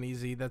turn it on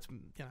easy. That's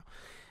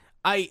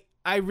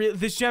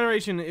this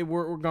generation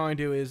we're going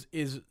to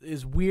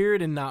is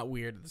weird and not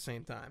weird at the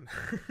same time.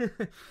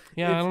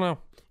 Yeah, I don't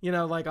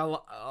know. Like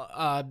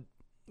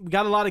we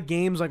got a lot of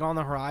games like on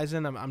the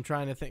horizon. I'm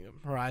trying to think of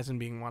Horizon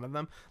being one of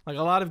them. Like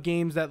a lot of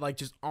games that like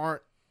just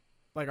aren't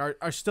like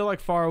are still like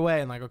far away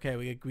and like okay,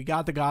 we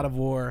got the God of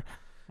War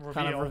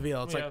kind of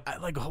reveal. It's Yeah.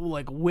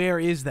 like where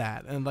is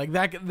that? And like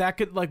that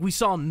could like we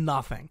saw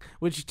nothing,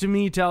 which to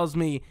me tells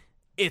me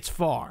it's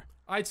far.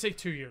 I'd say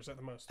 2 years at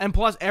the most. And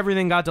plus,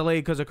 everything got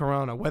delayed because of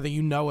Corona, whether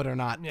you know it or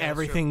not. Yeah, that's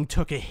everything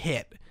took a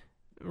hit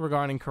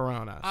regarding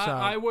Corona. So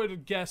I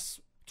would guess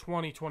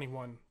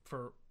 2021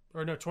 or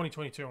no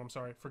 2022. I'm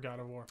sorry for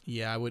God of War.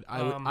 yeah,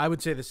 I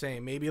would say the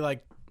same. Maybe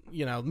like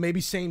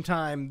maybe same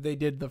time they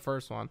did the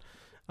first one.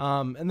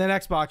 And then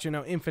Xbox,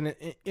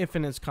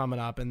 Infinite's coming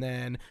up, and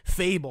then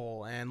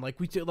Fable, and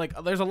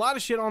there's a lot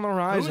of shit on the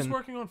horizon. Who is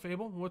working on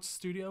Fable? What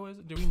studio is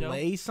it? Do we know?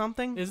 Play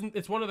something?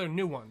 It's one of their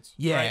new ones?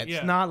 Yeah, right?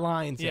 it's not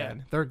Lions Yeah.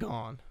 Head. They're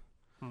gone.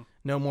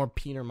 No more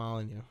Peter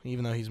Molyneux,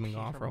 even though he's been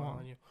gone Peter for a while.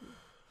 Molyneux.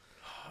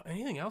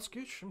 Anything else,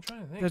 Gooch? I'm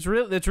trying to think.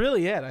 That's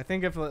really it. I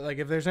think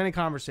if there's any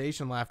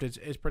conversation left,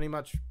 it's pretty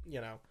much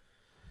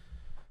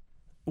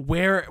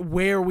where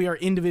we are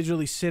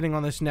individually sitting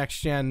on this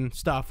next gen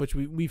stuff, which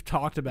we've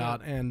talked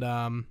about,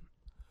 and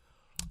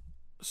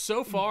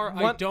so far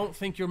I don't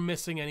think you're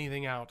missing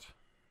anything out,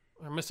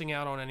 or missing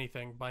out on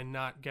anything by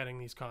not getting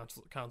these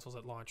consoles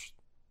at launch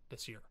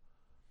this year.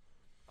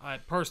 I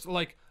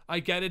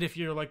get it if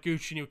you're like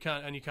Gooch and you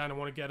kind of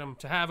want to get them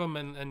to have them,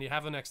 and you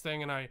have the next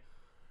thing, and I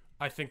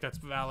think that's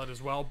valid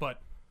as well.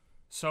 But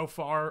so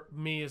far,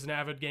 me as an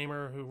avid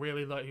gamer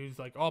who's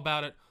like all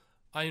about it,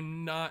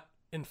 I'm not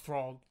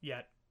enthralled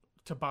yet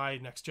to buy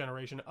next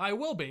generation. I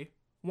will be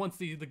once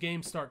the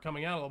games start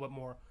coming out a little bit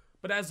more.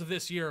 But as of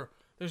this year,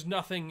 there's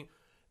nothing,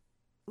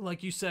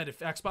 like you said, if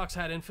Xbox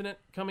had Infinite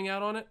coming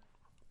out on it,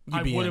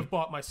 I would have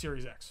bought my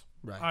Series X.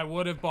 Right. I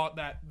would have bought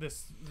that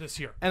this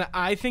year. And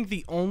I think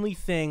the only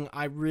thing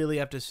I really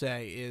have to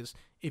say is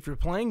if you're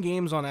playing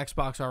games on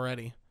Xbox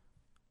already,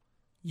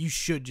 you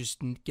should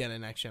just get a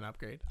next gen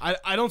upgrade.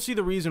 I don't see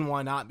the reason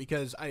why not,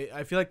 because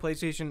I feel like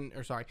PlayStation,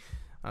 or sorry,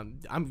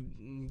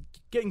 I'm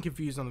getting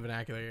confused on the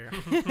vernacular here.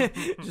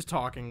 Just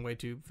talking way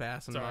too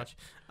fast and much.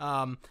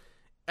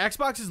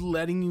 Xbox is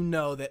letting you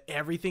know that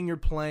everything you're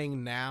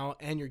playing now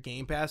and your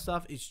Game Pass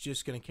stuff is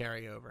just going to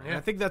carry over. Yeah. And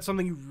I think that's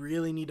something you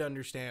really need to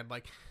understand.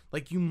 Like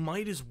you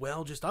might as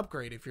well just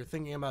upgrade if you're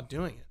thinking about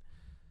doing it.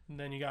 And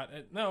then you got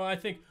no. I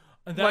think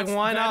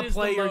why not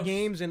play your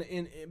games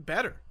in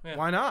better? Yeah.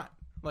 Why not?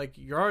 Like,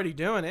 you're already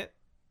doing it.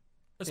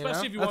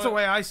 Especially if you that's the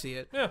way I see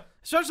it. Yeah.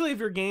 Especially if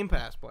you're a Game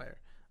Pass player.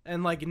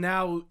 And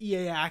now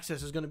EA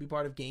Access is going to be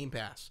part of Game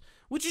Pass,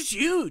 which is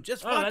huge.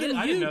 That's fucking huge.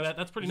 I didn't know that.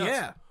 That's pretty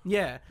nuts.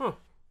 Yeah. Huh.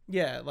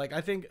 Yeah, I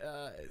think,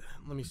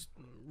 let me,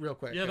 real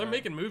quick. Yeah, they're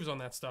making moves on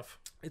that stuff.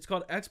 It's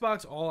called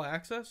Xbox All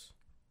Access.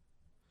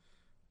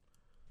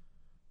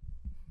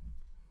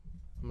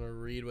 I'm going to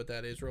read what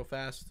that is real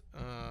fast.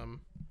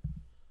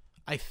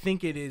 I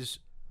think it is,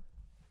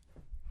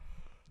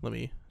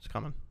 it's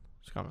coming.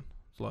 It's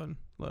loading.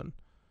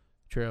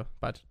 Trio,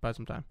 buy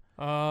some time.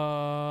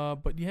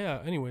 But yeah,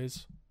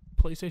 anyways,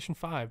 PlayStation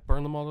 5,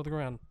 burn them all to the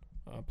ground.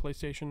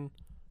 PlayStation,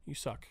 you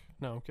suck.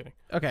 No, I'm kidding.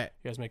 Okay.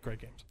 You guys make great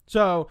games.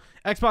 So,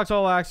 Xbox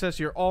All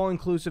Access, your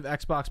all-inclusive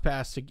Xbox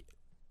pass to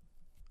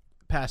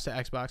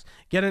Xbox.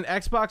 Get an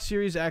Xbox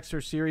Series X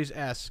or Series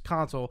S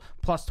console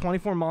plus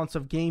 24 months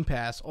of Game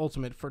Pass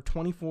Ultimate for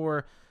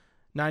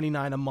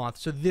 $24.99 a month.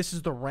 So this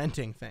is the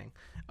renting thing.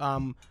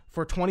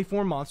 For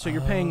 24 months. So you're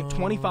paying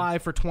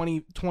 $25 for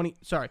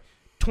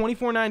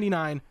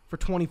 $24.99 for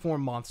 24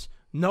 months.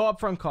 No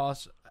upfront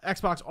costs.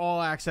 Xbox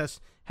All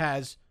Access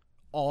has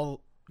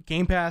all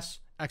Game Pass,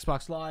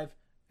 Xbox Live,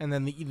 and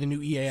then the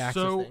new EA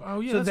Access thing.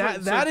 So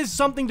that is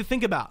something to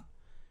think about.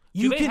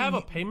 Do they have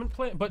a payment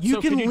plan? But you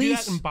can do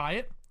lease that and buy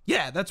it?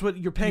 Yeah, that's what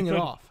you're paying it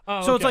off.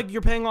 Oh, so it's like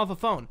you're paying off a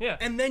phone. Yeah.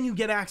 And then you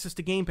get access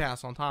to Game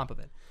Pass on top of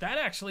it. That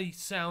actually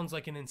sounds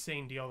like an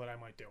insane deal that I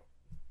might do.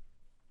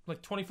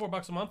 Like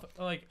 $24 a month?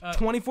 Like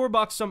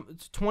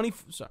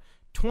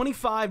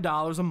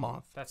 $25 a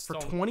month for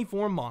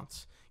 24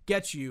 months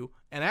gets you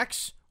an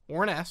X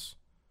or an S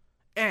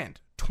and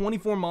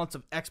 24 months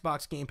of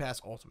Xbox Game Pass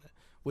Ultimate,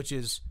 which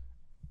is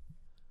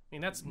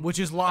live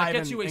that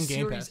gets you a in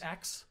Game Series Pass.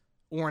 X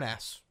Or an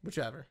S,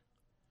 whichever.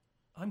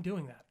 I'm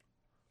doing that.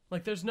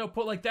 Like, there's no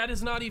point. Like, that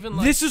is not even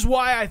like. This is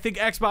why I think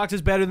Xbox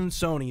is better than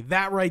Sony.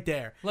 That right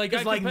there.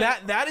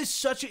 That is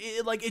such a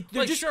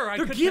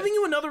they're giving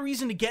you another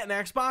reason to get an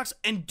Xbox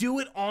and do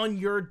it on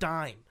your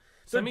dime.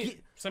 Send me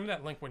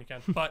that link when you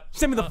can. But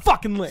send me the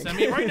fucking link. Send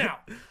me it right now.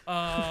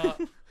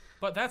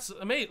 But that's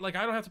amazing. Like,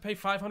 I don't have to pay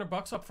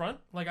 $500 up front.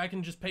 Like, I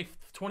can just pay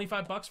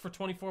 $25 for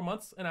 24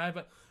 months, and I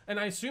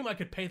assume I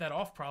could pay that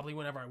off probably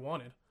whenever I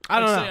wanted.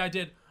 I don't know. Say I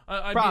did.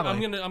 I'm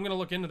gonna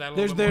look into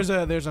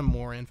that. There's a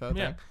more info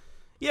thing.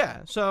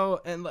 Yeah.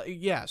 So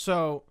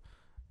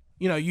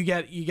you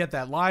get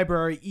that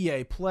library,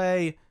 EA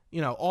Play,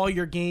 all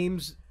your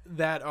games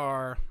that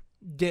are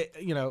day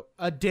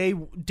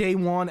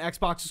one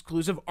Xbox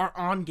exclusive are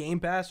on Game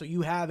Pass. So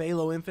you have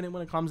Halo Infinite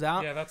when it comes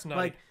out. Yeah, that's nice.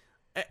 Like,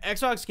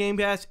 Xbox Game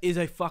Pass is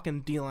a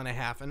fucking deal and a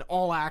half, and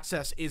All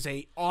Access is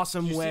a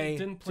awesome way.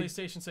 Didn't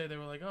PlayStation say they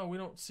were like, oh, we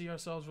don't see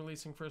ourselves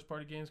releasing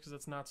first-party games because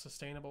it's not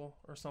sustainable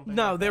or something?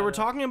 No, like they that, were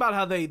talking about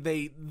how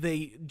they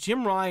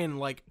Jim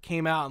Ryan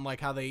came out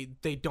and how they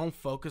don't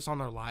focus on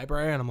their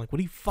library, and I'm like, what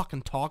are you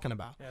fucking talking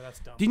about? Yeah,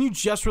 that's dumb. Didn't you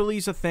just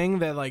release a thing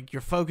that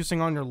you're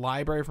focusing on your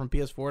library from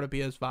PS4 to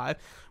PS5,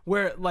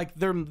 where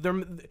they're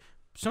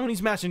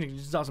Sony's messaging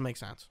just doesn't make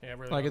sense. Yeah,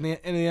 really. In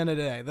the end of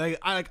the day,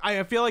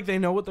 I feel like they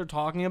know what they're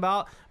talking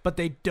about, but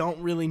they don't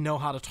really know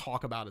how to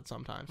talk about it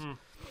sometimes.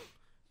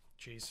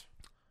 Jeez.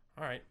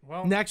 All right.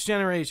 Well, next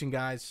generation,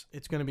 guys,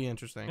 it's going to be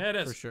interesting. Yeah, it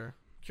is for sure.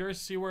 Curious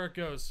to see where it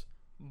goes.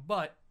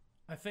 But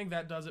I think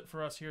that does it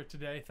for us here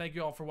today. Thank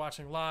you all for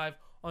watching live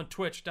on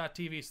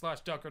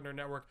twitch.tv/Delco Nerd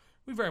Network.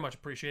 We very much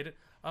appreciate it.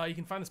 You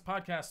can find this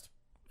podcast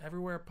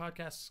everywhere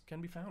podcasts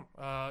can be found.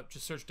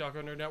 Just search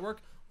Delco Nerd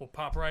Network. We'll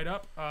pop right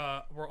up.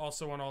 We're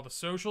also on all the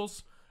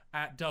socials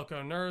at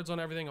Delco Nerds on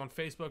everything. On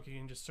Facebook, you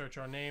can just search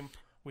our name.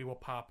 We will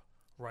pop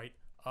right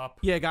up.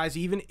 Yeah, guys,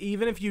 even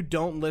if you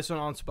don't listen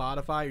on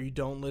Spotify or you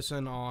don't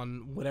listen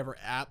on whatever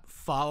app,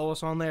 follow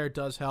us on there. It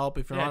does help.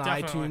 If you're on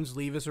definitely. iTunes,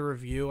 leave us a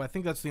review. I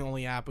think that's the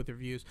only app with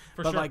reviews.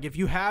 For but sure. like if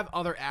you have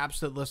other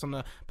apps that listen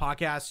to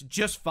podcasts,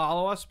 just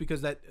follow us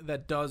because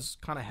that does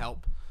kind of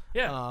help.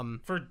 Yeah,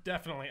 for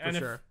definitely. And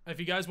sure. if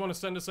you guys want to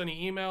send us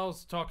any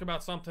emails, talk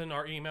about something,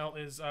 our email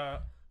is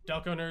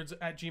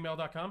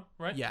delconerds@gmail.com,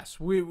 right? Yes,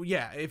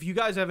 if you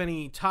guys have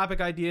any topic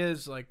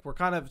ideas, like we're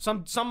kind of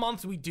some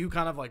months we do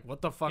kind of like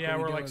what the fuck Yeah, are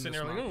we we're doing like sitting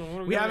this there like, month?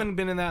 what are We doing? haven't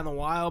been in that in a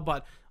while,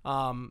 but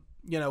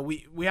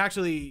we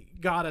actually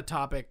got a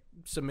topic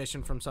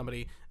submission from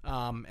somebody,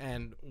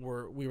 and we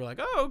were like,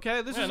 oh,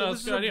 okay, this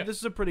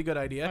is a pretty good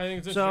idea. I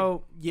think it's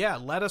so yeah,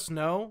 let us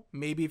know.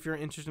 Maybe if you're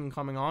interested in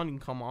coming on, you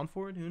can come on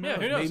for it. Who knows?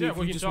 who knows? Maybe Yeah, if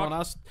we you can just talk.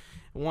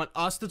 want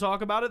us to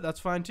talk about it, that's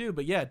fine too.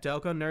 But yeah,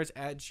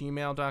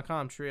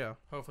 delconerds@gmail.com trio.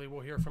 Hopefully we'll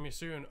hear from you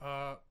soon.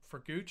 For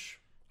Gooch,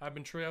 I've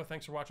been Trio.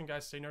 Thanks for watching,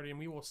 guys. Stay nerdy, and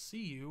we will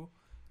see you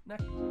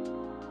next.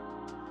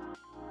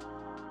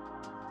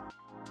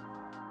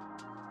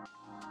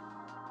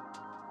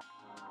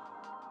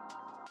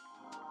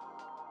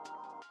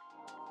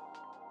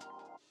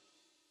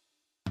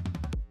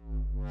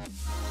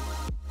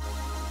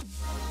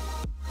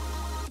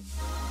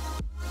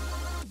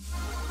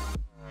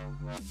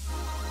 Wow.